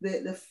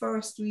the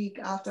first week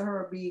after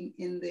her being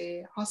in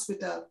the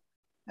hospital,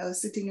 I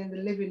was sitting in the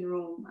living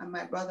room and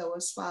my brother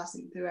was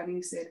passing through, and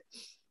he said,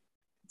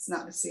 it's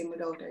not the same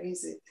without her,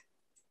 is it?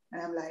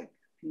 And I'm like,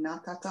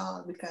 not at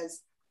all,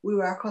 because we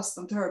were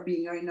accustomed to her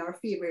being in our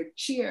favorite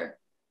chair,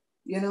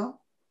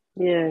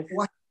 Yes.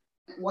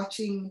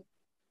 Watching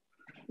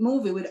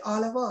movie with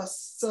all of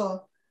us.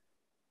 So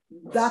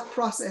that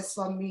process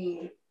for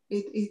me,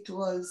 it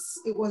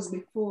was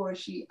before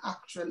she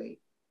actually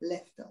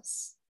left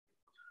us.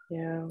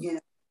 Yeah.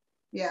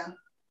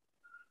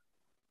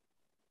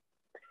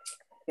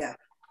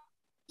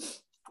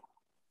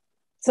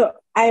 So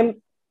I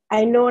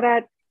know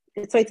that,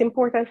 so it's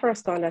important for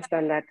us to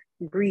understand that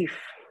grief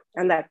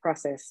and that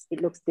process,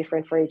 it looks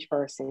different for each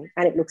person,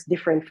 and it looks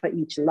different for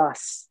each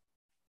loss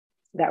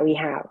that we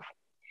have.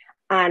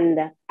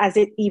 And as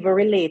it even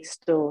relates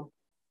to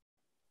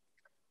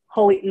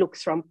how it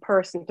looks from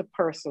person to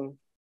person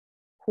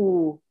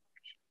who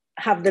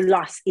have the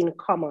loss in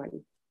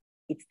common,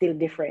 it's still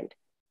different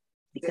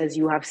because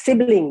you have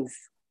siblings.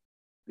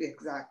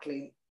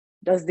 Exactly.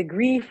 Does the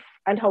grief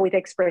and how it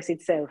expresses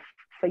itself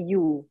for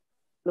you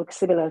look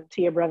similar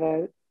to your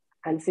brother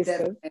and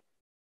sister?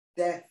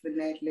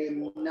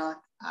 Definitely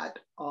not at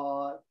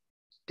all.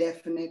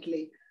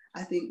 Definitely.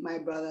 I think my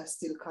brother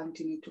still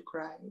continued to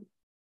cry,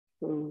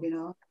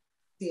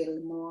 still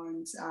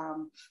mourns.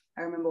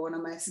 I remember one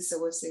of my sisters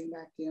was saying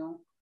that,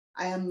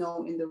 I am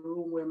now in the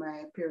room where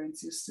my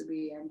parents used to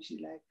be. And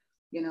she like,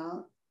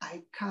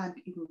 I can't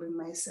even bring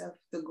myself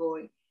to go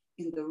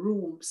in the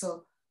room.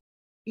 So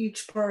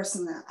each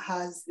person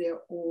has their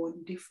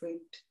own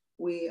different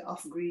way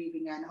of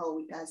grieving and how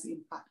it has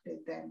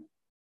impacted them.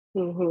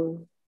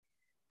 Mm-hmm.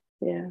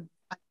 Yeah.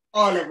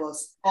 All of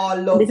us,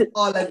 all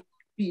of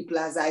people,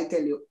 as I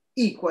tell you,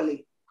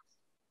 equally.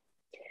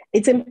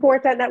 It's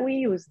important that we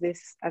use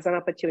this as an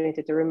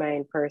opportunity to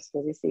remind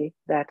persons, you see,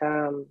 that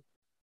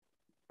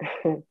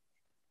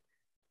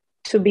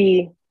to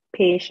be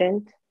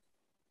patient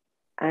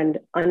and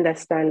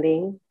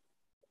understanding,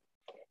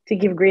 to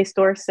give grace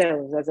to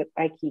ourselves, as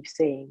I keep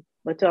saying,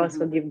 but to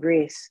also give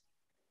grace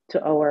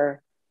to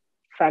our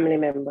family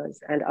members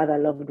and other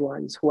loved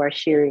ones who are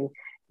sharing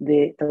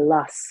the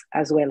loss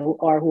as well,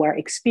 or who are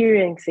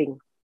experiencing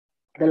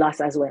the loss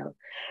as well.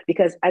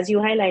 Because as you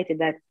highlighted,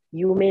 that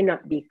you may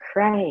not be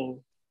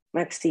crying,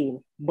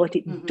 Maxine, but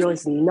it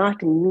does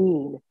not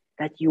mean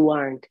that you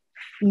aren't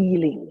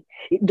feeling.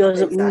 It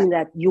doesn't mean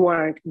that you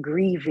aren't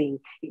grieving.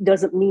 It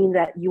doesn't mean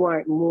that you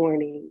aren't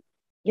mourning.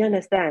 You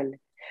understand?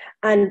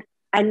 And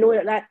I know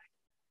that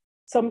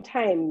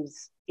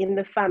sometimes in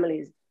the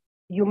families,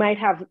 you might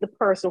have the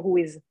person who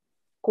is,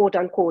 quote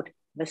unquote,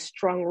 the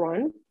strong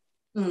one,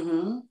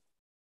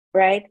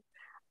 right?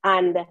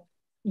 And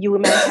you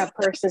might have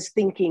persons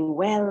thinking,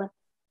 well,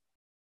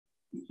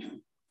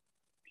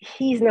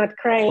 he's not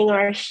crying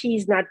or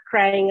she's not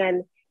crying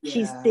and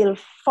she's still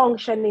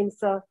functioning,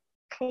 so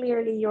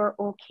clearly you're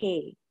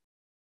okay.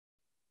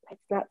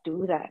 Let's not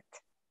do that.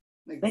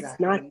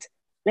 Exactly.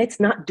 Let's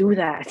not do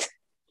that.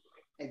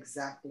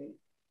 Exactly.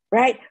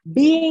 Right?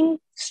 Being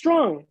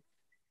strong,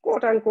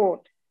 quote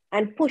unquote,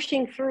 and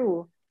pushing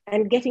through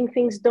and getting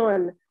things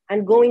done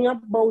and going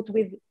about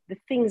with the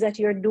things that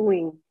you're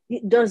doing.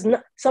 It does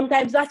not,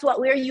 sometimes that's what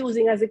we're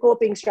using as a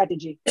coping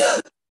strategy.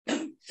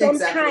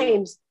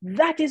 Sometimes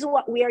that is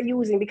what we are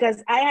using,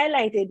 because I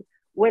highlighted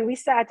when we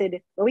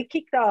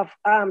kicked off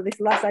this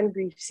loss and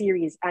grief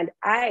series, and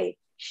I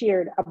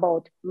shared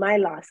about my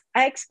loss.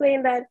 I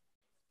explained that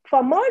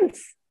for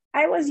months,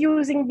 I was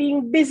using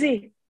being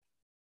busy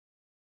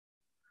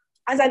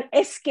as an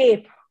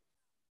escape,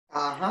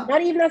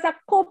 not even as a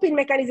coping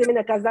mechanism,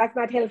 because that's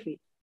not healthy.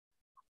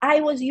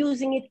 I was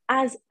using it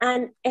as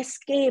an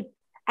escape.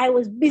 I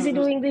was busy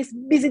doing this,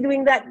 busy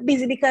doing that,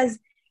 busy, because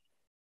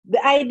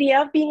the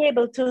idea of being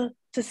able to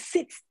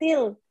sit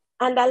still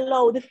and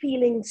allow the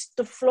feelings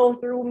to flow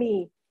through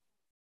me,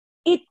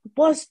 it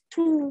was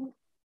too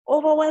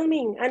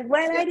overwhelming. And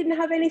while I didn't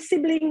have any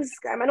siblings,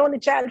 I'm an only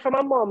child from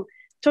a mom,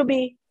 to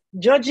be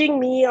judging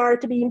me or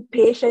to be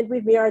impatient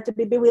with me or to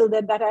be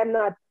bewildered that I'm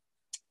not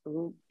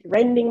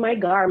rending my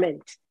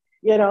garment,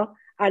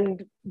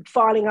 and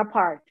falling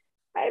apart.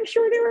 I'm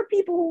sure there were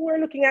people who were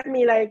looking at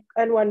me like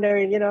and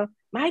wondering,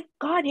 my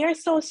God, you're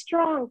so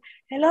strong.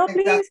 Hello,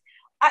 please.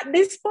 At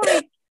this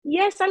point,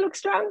 yes, I look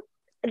strong.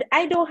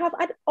 I don't have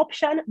an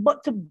option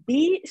but to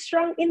be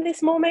strong in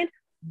this moment.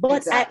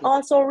 But I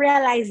also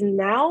realize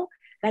now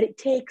that it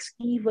takes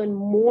even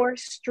more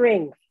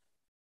strength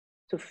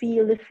to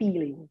feel the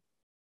feeling.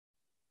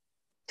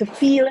 To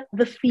feel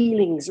the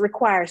feelings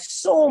requires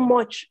so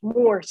much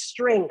more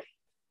strength.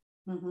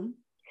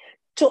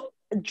 To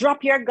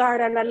drop your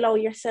guard and allow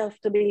yourself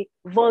to be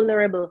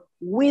vulnerable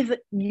with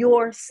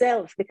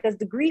yourself, because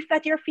the grief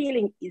that you're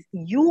feeling is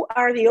you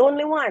are the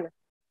only one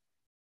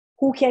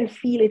who can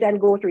feel it and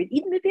go through it.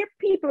 Even if there are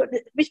people,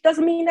 which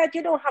doesn't mean that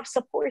you don't have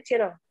support,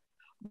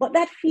 but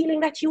that feeling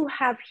that you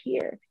have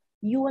here,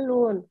 you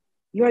alone,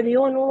 you're the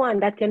only one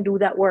that can do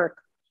that work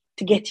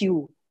to get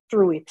you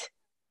through it.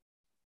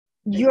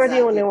 You're the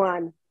only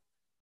one.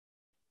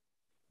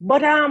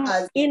 But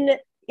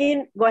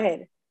go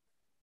ahead.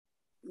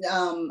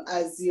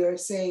 As you're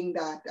saying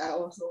that, I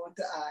also want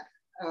to add,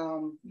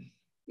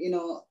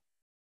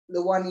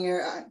 the 1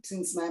 year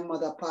since my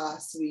mother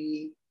passed,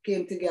 we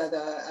came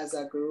together as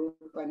a group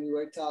and we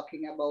were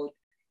talking about,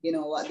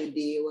 what the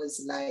day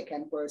was like,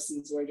 and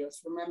persons were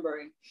just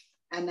remembering.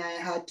 And I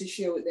had to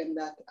share with them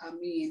that,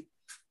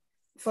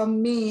 for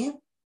me,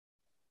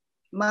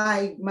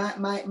 my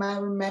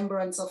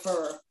remembrance of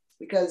her,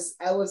 because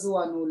I was the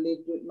one who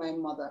lived with my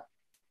mother.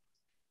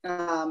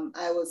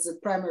 I was the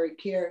primary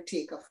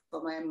caretaker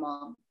for my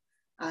mom.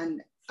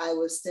 And I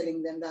was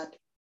telling them that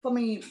for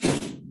me,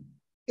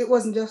 it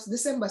wasn't just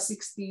December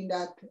 16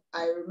 that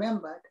I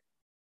remembered,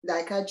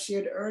 like I'd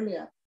shared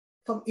earlier.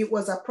 It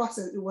was a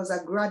process, it was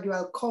a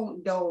gradual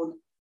countdown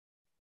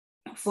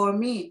for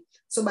me.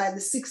 So by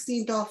the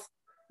 16th of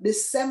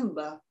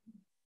December,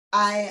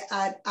 I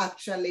had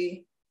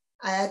actually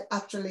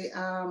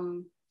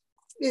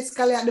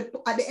basically at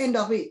the end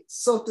of it,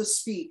 so to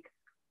speak,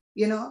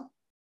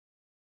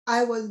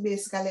 I was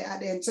basically at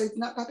the end. So it's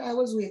not that I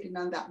was waiting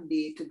on that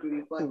day to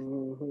grieve, but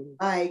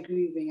my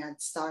grieving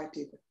had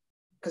started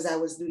because I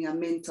was doing a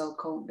mental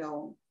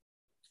countdown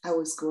I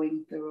was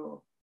going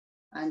through.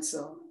 And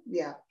so,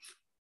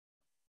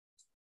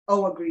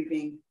 our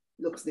grieving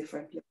looks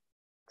different.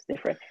 It's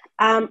different.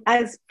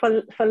 As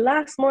for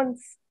last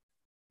month's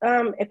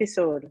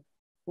episode,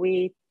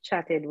 we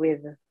chatted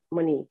with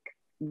Monique,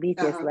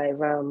 BTS Live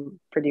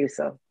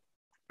producer,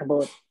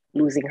 about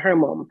losing her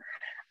mom.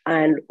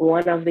 And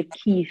one of the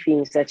key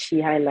things that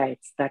she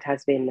highlights that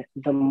has been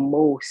the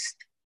most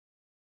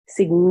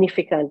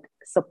significant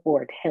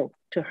help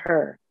to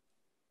her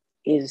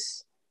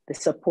is the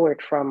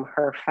support from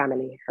her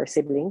family, her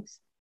siblings,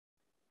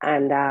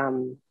 and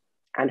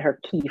her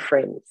key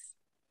friends.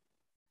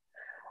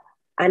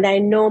 And I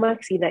know,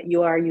 Maxine, that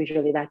you are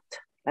usually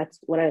that's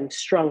one of them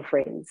strong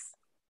friends.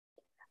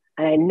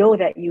 And I know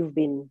that you've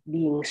been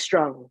being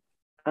strong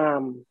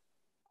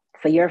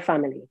for your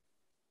family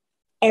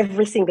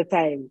every single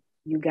time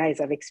you guys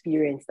have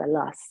experienced a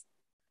loss.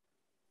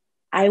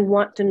 I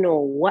want to know,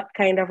 what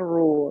kind of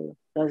role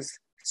does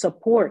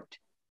support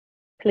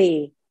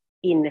play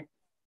in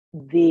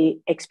the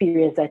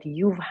experience that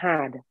you've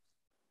had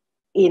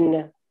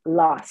in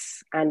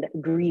loss and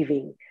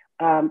grieving,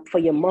 for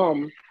your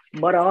mom,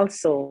 but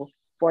also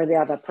for the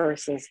other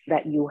persons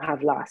that you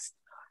have lost?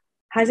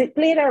 Has it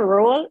played a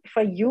role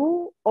for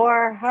you,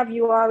 or have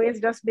you always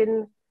just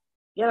been,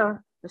 the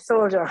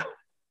soldier?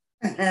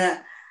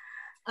 The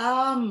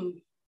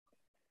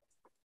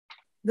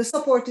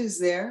support is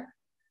there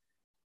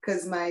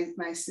because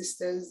my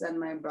sisters and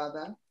my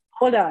brother.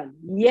 Hold on.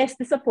 Yes,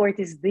 the support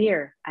is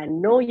there. I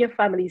know your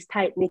family is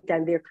tight-knit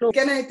and they're close.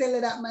 Can I tell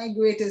you that my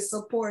greatest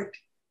support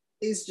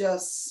is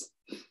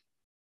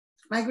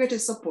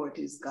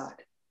God.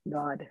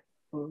 God.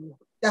 Mm.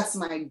 That's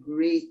my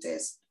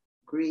greatest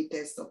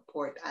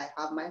support. I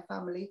have my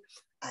family,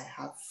 I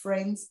have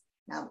friends,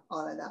 I have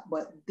all of that.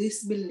 But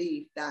this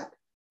belief that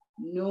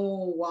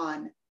no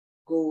one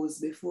goes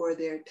before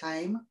their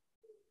time,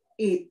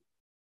 it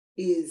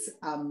is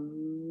a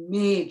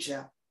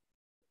major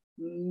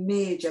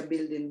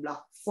building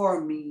block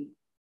for me.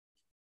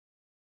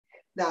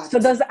 So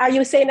are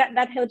you saying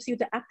that helps you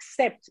to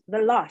accept the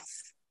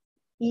loss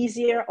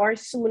easier or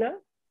sooner?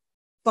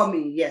 For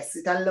me, yes,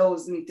 it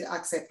allows me to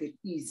accept it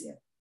easier.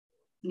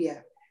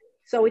 Yeah.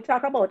 So we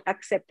talk about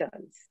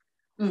acceptance,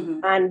 mm-hmm.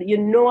 and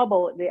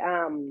about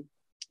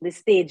the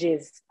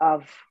stages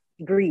of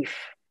grief.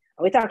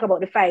 We talk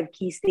about the 5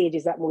 key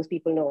stages that most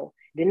people know: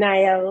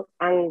 denial,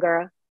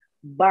 anger,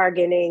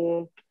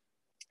 bargaining,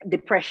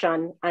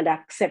 depression, and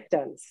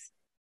acceptance.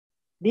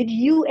 Did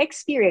you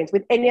experience,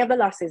 with any of the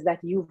losses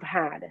that you've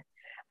had,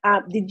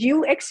 did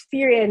you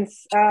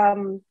experience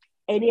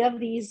any of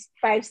these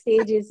 5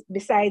 stages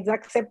besides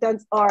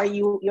acceptance, or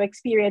you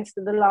experienced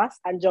the loss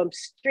and jumped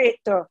straight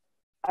to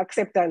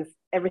acceptance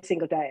every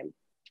single time?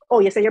 Oh,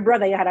 you said your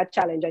brother, you had a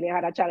challenge, and you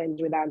had a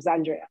challenge with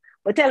Zandria.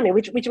 But tell me,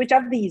 which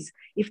of these,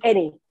 if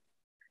any,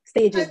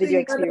 stages did you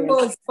experience? For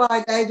the most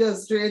part, I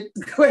just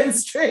went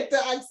straight to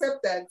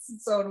acceptance.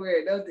 It sounds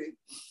weird, don't it?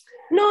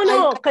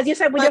 No, because you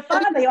said with your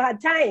father you had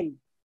time.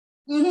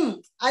 Mm-hmm.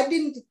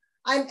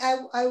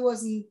 I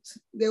wasn't,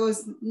 there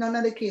was none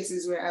of the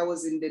cases where I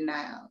was in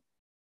denial.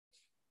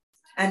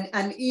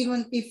 And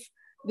even if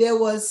there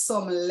was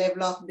some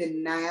level of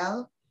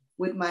denial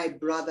with my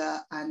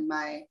brother and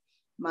my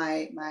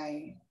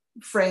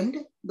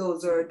friend,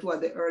 those are 2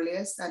 of the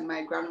earliest, and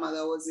my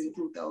grandmother was in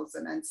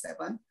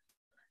 2007.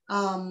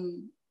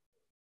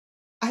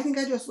 I think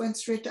I just went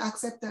straight to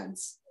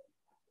acceptance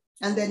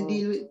and then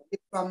deal with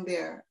it from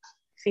there.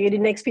 So you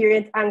didn't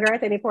experience anger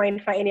at any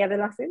point for any of the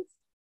losses?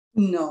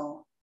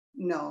 No.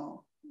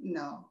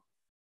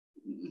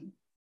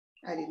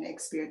 I didn't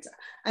experience that.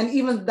 And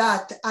even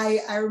that,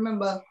 I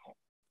remember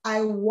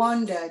I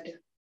wondered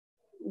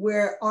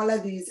where all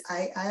of these,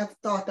 I have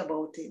thought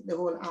about it, the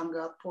whole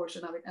anger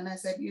portion of it. And I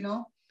said,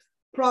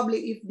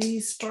 probably if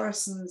these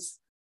persons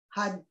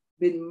had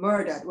been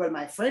murdered, well,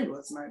 my friend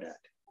was murdered.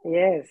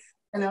 Yes.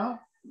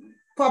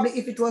 Probably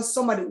if it was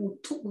somebody who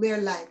took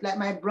their life, like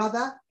my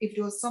brother, if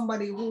it was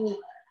somebody who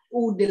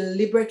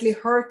deliberately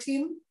hurt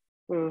him,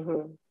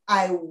 mm-hmm.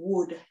 I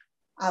would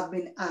have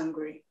been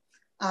angry.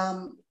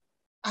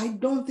 I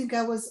don't think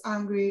I was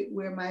angry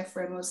where my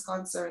friend was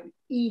concerned,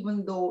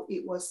 even though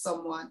it was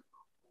someone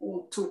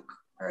who took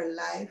her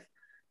life.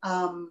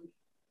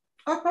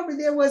 Or probably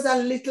there was a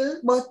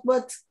little,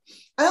 but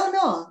I don't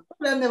know.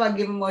 I've never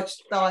given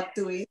much thought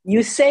to it.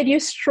 You said you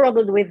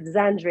struggled with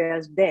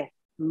Zandria's death.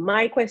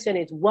 My question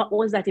is, what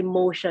was that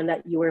emotion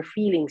that you were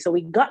feeling? So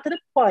we got to the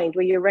point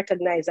where you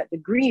recognized that the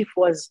grief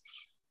was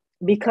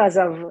because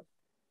of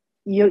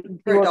you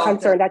were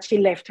concerned that she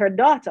left her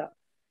daughter.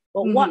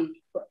 But mm-hmm.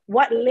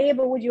 what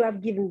label would you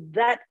have given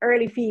that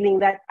early feeling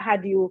that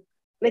had you,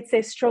 let's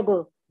say,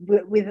 struggle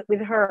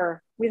with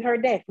her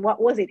death?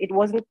 What was it? It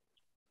wasn't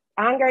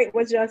anger. It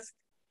was just,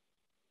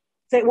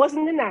 so it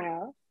wasn't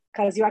denial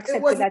because you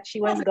accepted that she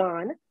was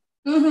gone.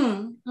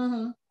 Mm-hmm.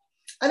 Mm-hmm.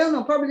 I don't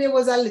know. Probably there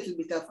was a little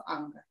bit of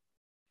anger.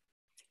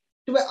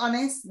 To be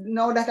honest,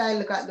 now that I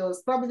look at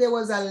those, probably there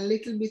was a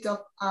little bit of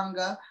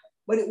anger,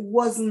 but it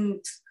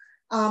wasn't.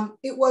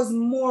 It was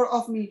more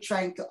of me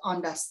trying to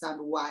understand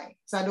why.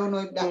 So I don't know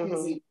if that mm-hmm.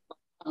 is what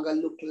anger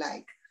look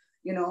like.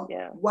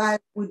 Yeah. Why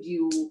would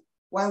you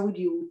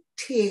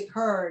take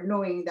her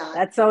knowing that?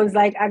 That sounds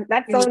like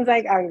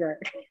anger.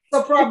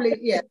 So probably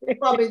there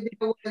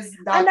was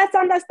that. And that's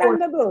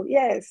understandable,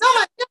 yes.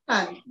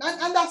 And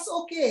that's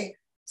okay.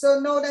 So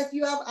know that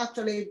you have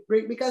actually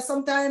because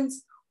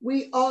sometimes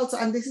we also,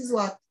 and this is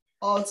what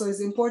also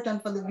is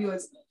important for the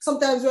viewers,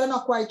 sometimes we're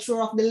not quite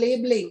sure of the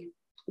labeling.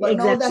 But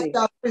exactly. Now that you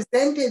have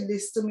presented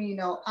this to me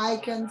now, I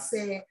can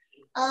say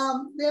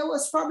there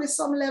was probably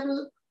some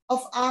level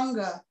of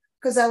anger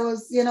because I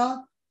was,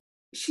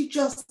 she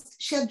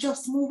had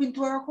just moved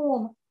into her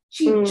home.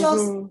 She mm-hmm.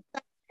 just home.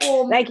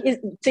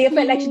 So you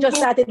felt like she just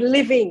started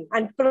living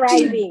and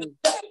thriving.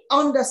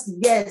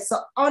 So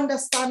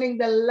understanding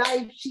the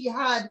life she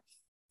had,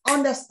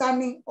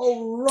 understanding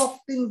how rough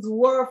things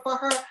were for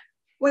her.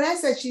 When I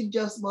said she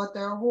just bought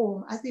her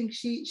home, I think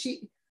she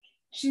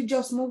She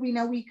just moved in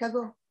a week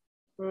ago.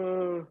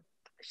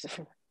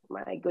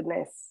 My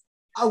goodness.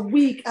 A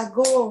week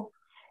ago.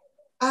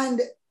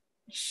 And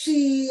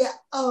she,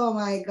 oh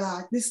my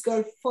God, this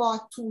girl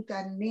fought tooth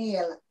and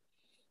nail.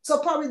 So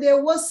probably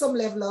there was some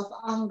level of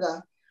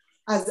anger,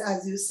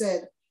 as you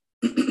said.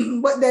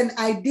 But then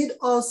I did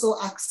also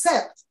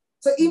accept.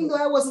 So even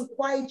though I wasn't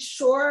quite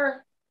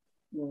sure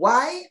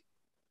why,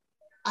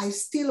 I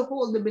still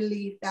hold the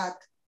belief that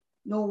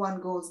no one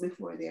goes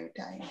before their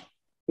time.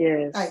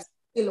 Yes. I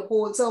still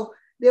hold. So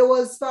there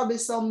was probably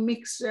some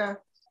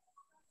mixture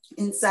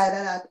inside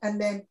of that. And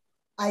then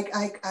I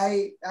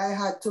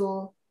had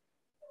to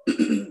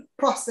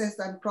process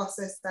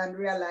and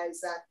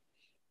realize that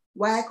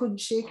why I couldn't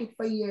shake it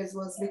for years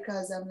was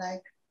because I'm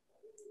like,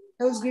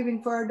 I was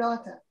grieving for her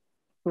daughter.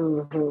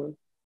 Mm-hmm.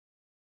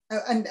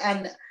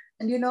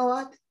 And you know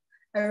what?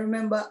 I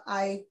remember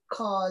I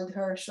called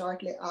her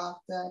shortly after,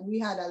 and we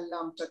had a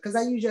long talk because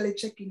I usually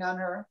check in on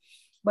her.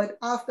 But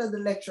after the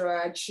lecturer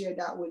had shared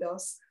that with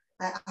us,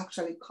 I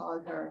actually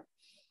called her,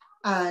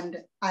 and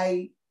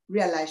I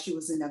realized she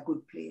was in a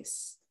good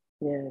place.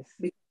 Yes.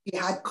 Because she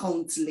had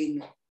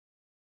counseling.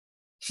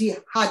 She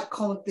had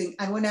counseling.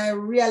 And when I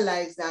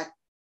realized that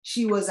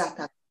she was at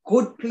a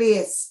good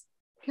place,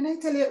 can I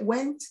tell you it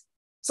went?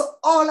 So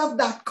all of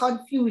that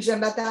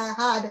confusion that I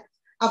had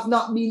of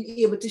not being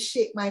able to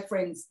shake my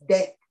friend's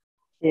death,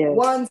 yes.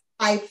 Once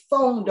I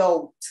found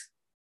out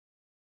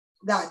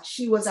that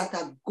she was at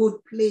a good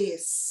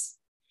place.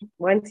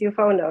 Once you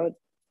found out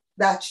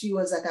that she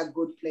was at a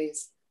good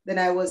place, then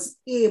I was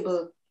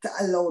able to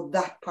allow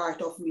that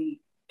part of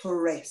me to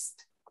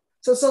rest.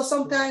 So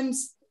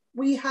sometimes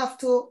we have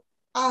to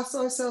ask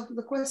ourselves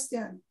the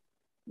question,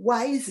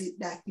 why is it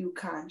that you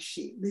can't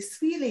shake this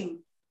feeling?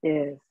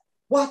 Yes.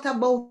 What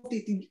about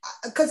it?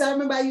 Because I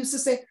remember I used to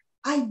say,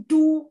 I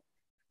do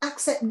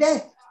accept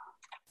death.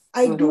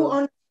 I do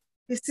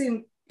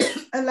understand.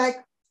 And like,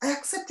 I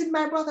accepted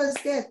my brother's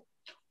death.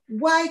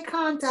 Why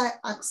can't I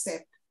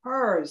accept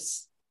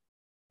hers?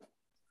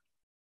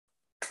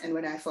 And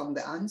when I found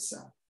the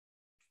answer,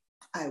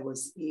 I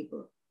was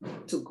able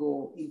to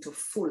go into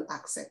full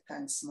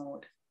acceptance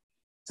mode.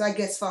 So I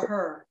guess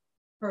for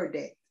her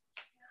death.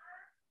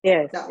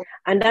 Yes.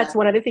 And that's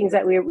one of the things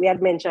that we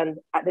had mentioned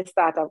at the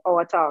start of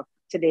our talk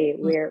today,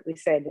 where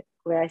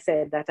I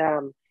said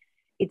that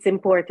it's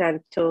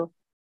important to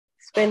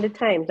spend the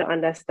time to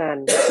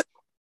understand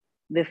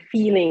the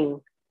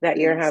feeling that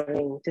you're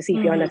having, to see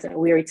if you understand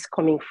where it's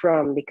coming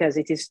from, because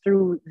it is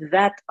through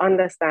that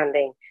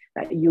understanding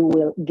that you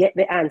will get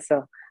the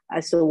answer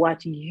as to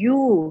what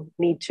you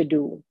need to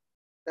do.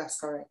 That's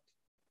correct.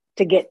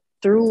 To get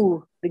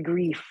through the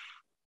grief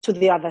to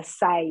the other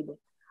side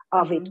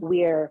of it,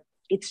 where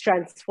it's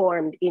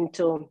transformed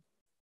into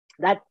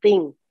that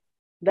thing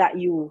that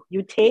you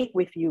take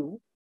with you,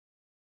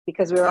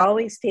 because we're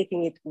always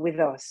taking it with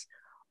us,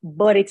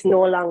 but it's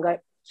no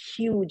longer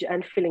huge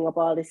and filling up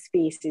all the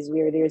spaces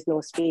where there's no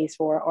space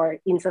for, or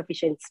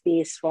insufficient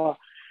space for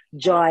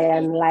joy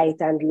and light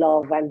and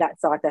love and that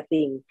sort of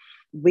thing,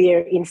 where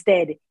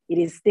instead it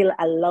is still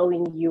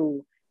allowing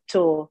you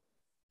to,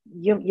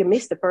 you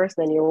miss the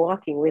person and you're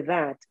walking with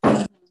that,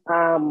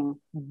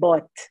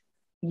 but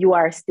you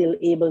are still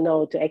able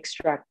now to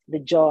extract the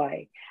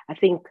joy. I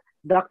think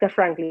Dr.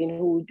 Franklin,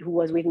 who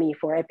was with me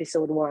for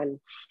episode 1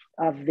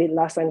 of the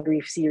Loss and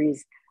Grief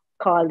series,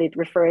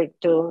 referred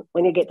to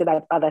when you get to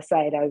that other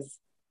side as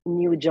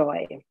new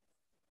joy.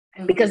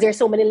 Because there's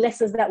so many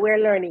lessons that we're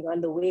learning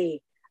on the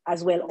way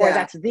as well, or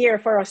that's there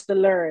for us to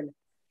learn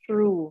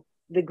through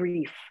the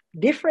grief.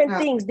 Different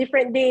things,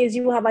 different days,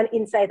 you have an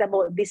insight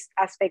about this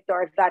aspect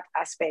or that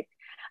aspect.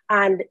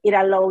 And it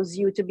allows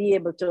you to be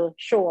able to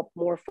show up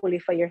more fully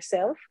for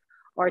yourself,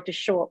 or to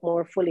show up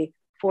more fully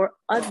for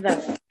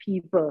other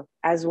people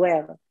as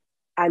well.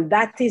 And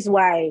that is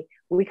why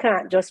we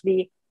can't just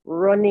be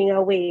running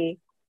away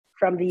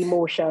from the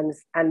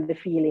emotions and the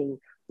feeling.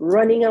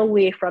 Running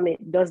away from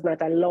it does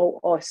not allow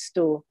us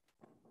to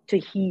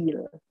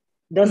heal.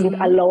 Doesn't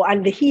allow,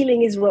 and the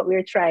healing is what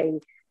we're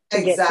trying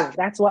to get to.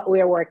 That's what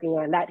we're working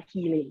on, that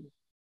healing.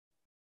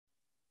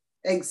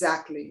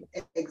 Exactly.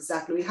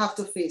 We have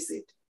to face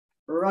it.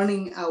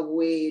 Running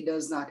away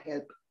does not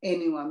help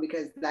anyone,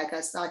 because like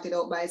I started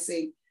out by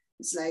saying,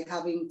 it's like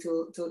having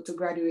to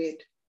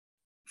graduate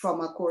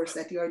from a course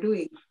that you're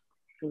doing.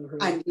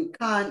 And you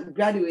can't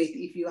graduate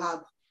if you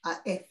have an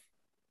F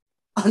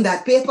on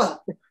that paper.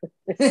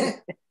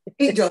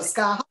 It just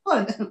can't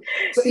happen.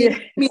 So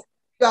it means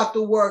you have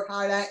to work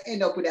hard and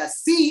end up with a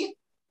C,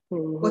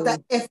 but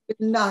that F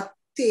will not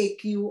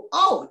take you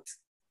out.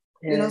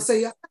 You know, so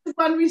you have to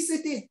go and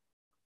resit it.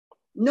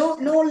 No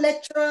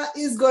lecturer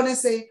is gonna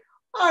say,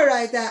 all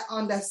right, I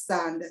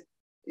understand.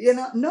 You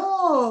know,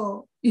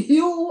 no,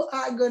 you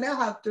are gonna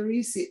have to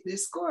resit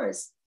this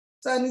course.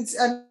 So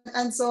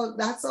and so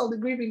that's how the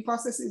grieving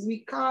process is.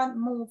 We can't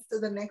move to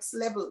the next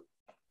level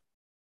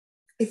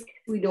if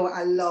we don't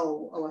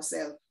allow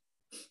ourselves.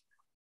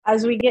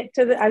 As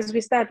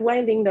we start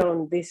winding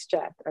down this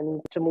chat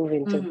and to move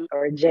into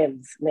our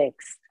gems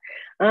next,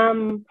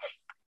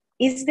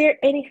 is there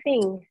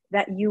anything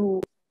that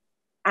you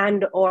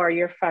and or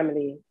your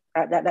family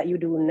that you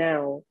do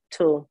now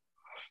to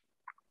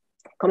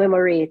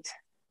commemorate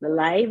the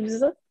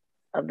lives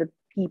of the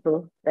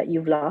people that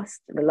you've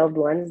lost, the loved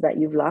ones that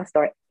you've lost,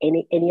 or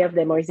any of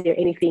them, or is there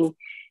anything,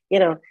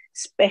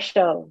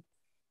 special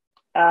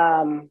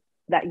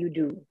that you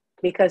do?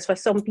 Because for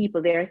some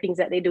people, there are things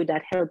that they do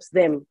that helps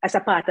them as a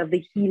part of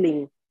the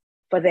healing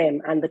for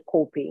them and the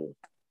coping.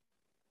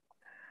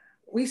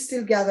 We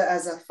still gather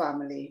as a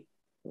family.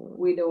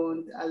 We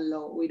don't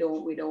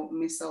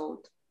miss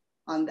out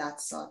on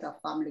that sort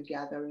of family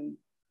gathering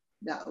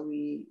that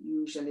we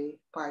usually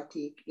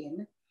partake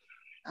in.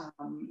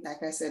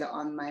 Like I said,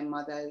 on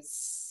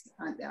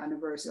the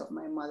anniversary of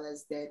my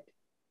mother's death,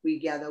 we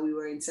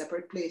were in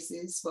separate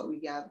places, but we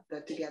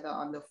gathered together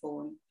on the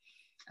phone.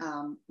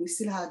 We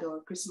still had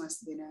our Christmas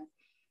dinner.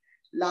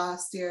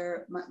 Last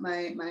year,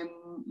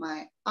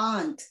 my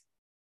aunt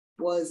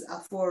was a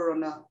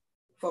forerunner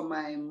for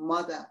my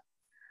mother.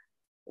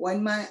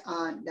 When my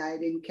aunt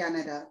died in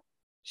Canada,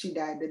 she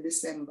died in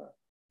December.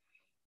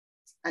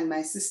 And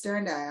my sister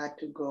and I had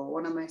to go.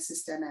 One of my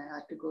sister and I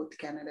had to go to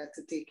Canada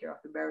to take care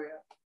of the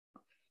burial.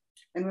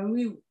 And when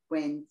we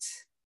went,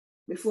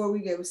 before we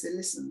we said,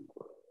 listen,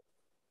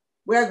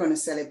 we're going to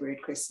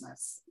celebrate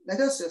Christmas. Let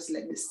us just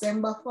let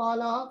December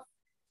fall off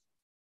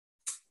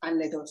and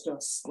let us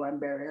just go and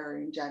bury her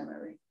in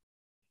January.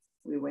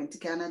 We went to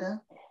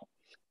Canada.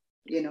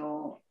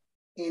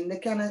 In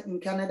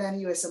Canada and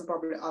US and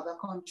probably other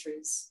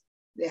countries,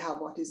 they have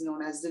what is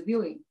known as the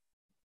viewing.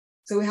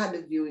 So we had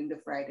the viewing the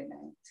Friday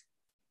night.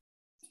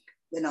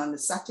 Then on the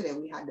Saturday,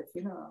 we had the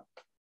funeral.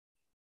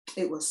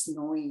 It was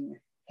snowing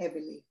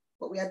heavily,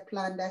 but we had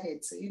planned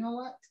ahead. So you know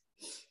what?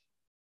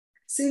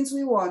 Since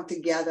we want to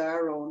gather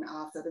around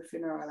after the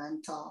funeral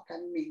and talk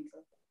and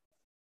mingle,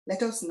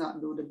 let us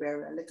not do the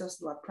burial. Let us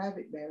do a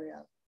private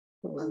burial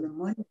on the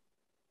Monday.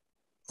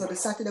 So the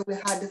Saturday, we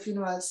had the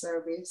funeral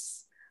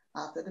service.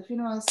 After the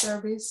funeral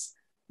service,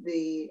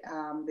 they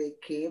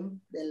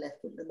came, they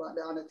left with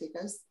the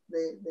undertakers,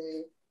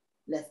 they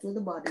left with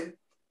the body,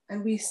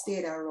 and we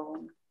stayed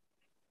around.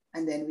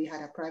 And then we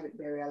had a private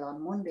burial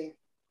on Monday.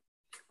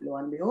 Lo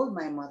and behold,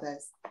 my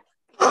mother's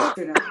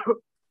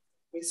funeral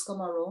is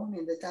come around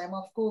in the time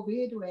of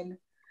COVID, when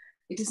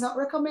it is not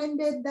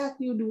recommended that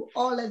you do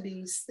all of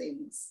these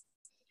things.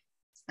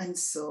 And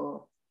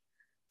so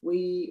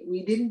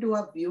we didn't do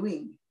a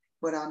viewing,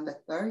 but on the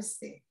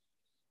Thursday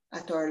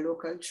at our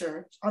local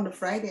church, on the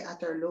Friday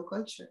at our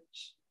local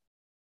church,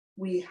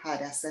 we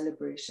had a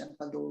celebration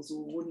for those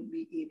who wouldn't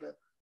be able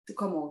to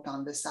come out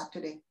on the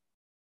Saturday.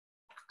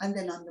 And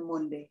then on the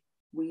Monday,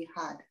 we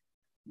had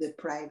the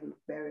private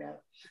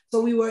burial.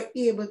 So we were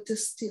able to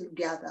still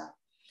gather.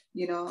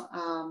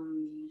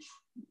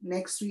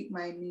 Next week,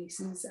 my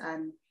nieces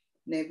and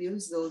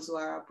nephews, those who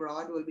are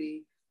abroad, will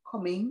be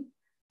coming,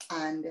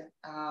 and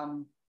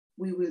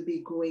we will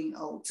be going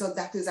out. So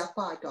that is a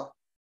part of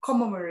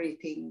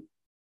commemorating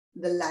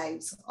the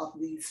lives of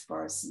these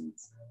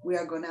persons. We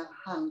are going to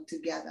hang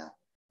together.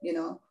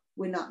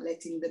 We're not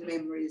letting the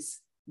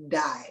memories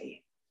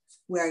die.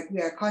 We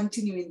are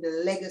continuing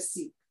the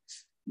legacy.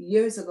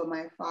 Years ago,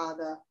 my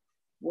father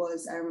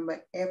I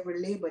remember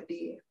every Labor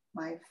Day,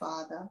 my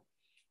father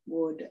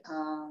we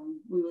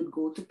would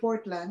go to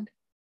Portland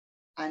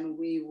and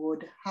we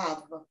would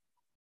have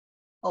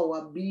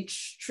our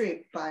beach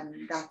trip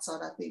and that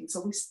sort of thing.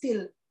 So we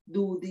still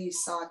do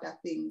these sort of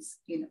things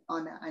in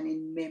honor and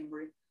in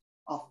memory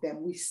of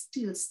them. We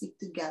still stick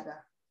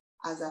together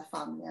as a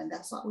family, and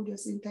that's what we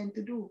just intend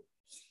to do.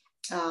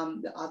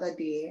 The other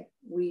day,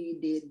 we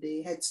did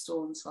the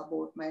headstones for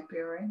both my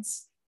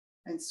parents.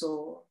 And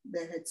so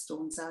the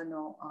headstones are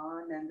now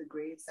on and the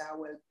graves are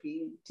well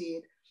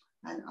painted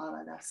and all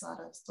of that sort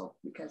of stuff.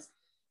 Because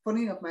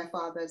funny enough, my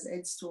father's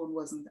headstone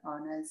wasn't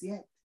on as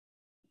yet.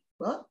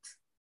 But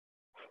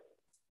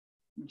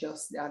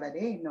just the other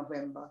day in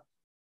November,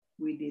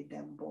 we did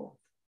them both.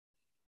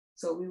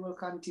 So we will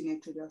continue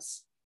to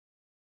just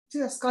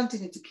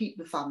continue to keep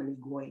the family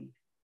going.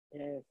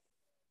 Yes.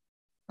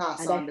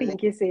 Pass on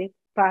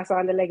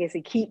the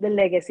legacy, keep the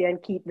legacy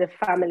and keep the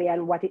family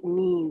and what it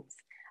means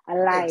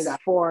alive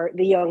for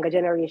the younger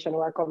generation who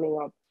are coming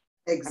up.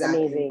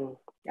 Exactly. Amazing.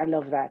 I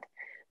love that.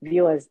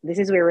 Viewers, this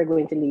is where we're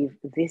going to leave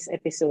this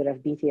episode of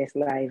BTS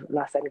Live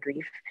Loss and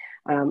Grief.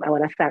 I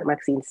want to thank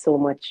Maxine so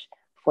much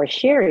for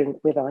sharing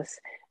with us.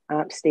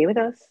 Stay with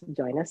us,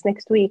 join us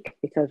next week,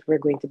 because we're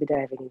going to be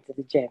diving into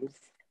the gems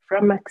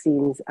from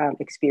Maxine's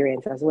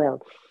experience as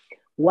well.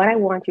 What I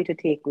want you to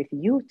take with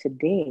you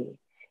today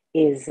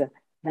is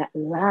that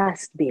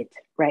last bit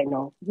right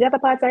now. The other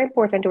parts are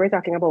important. We're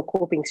talking about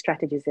coping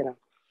strategies,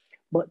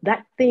 but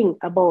that thing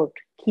about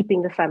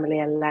keeping the family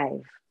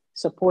alive,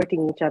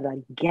 supporting each other,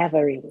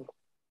 gathering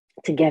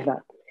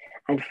together,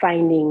 and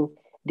finding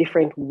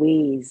different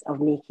ways of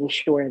making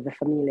sure the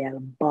familial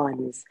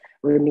bonds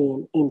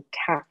remain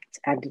intact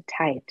and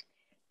tight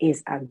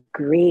is a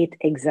great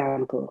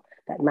example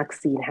that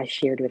Maxine has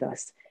shared with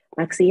us.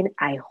 Maxine,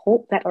 I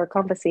hope that our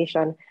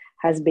conversation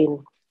has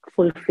been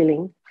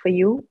fulfilling for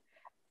you.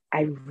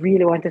 I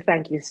really want to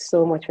thank you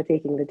so much for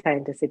taking the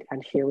time to sit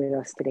and share with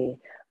us today.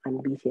 on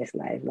BTS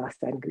Live Loss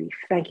and Grief.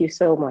 Thank you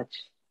so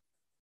much.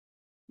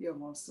 You're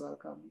most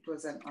welcome. It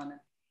was an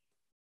honor.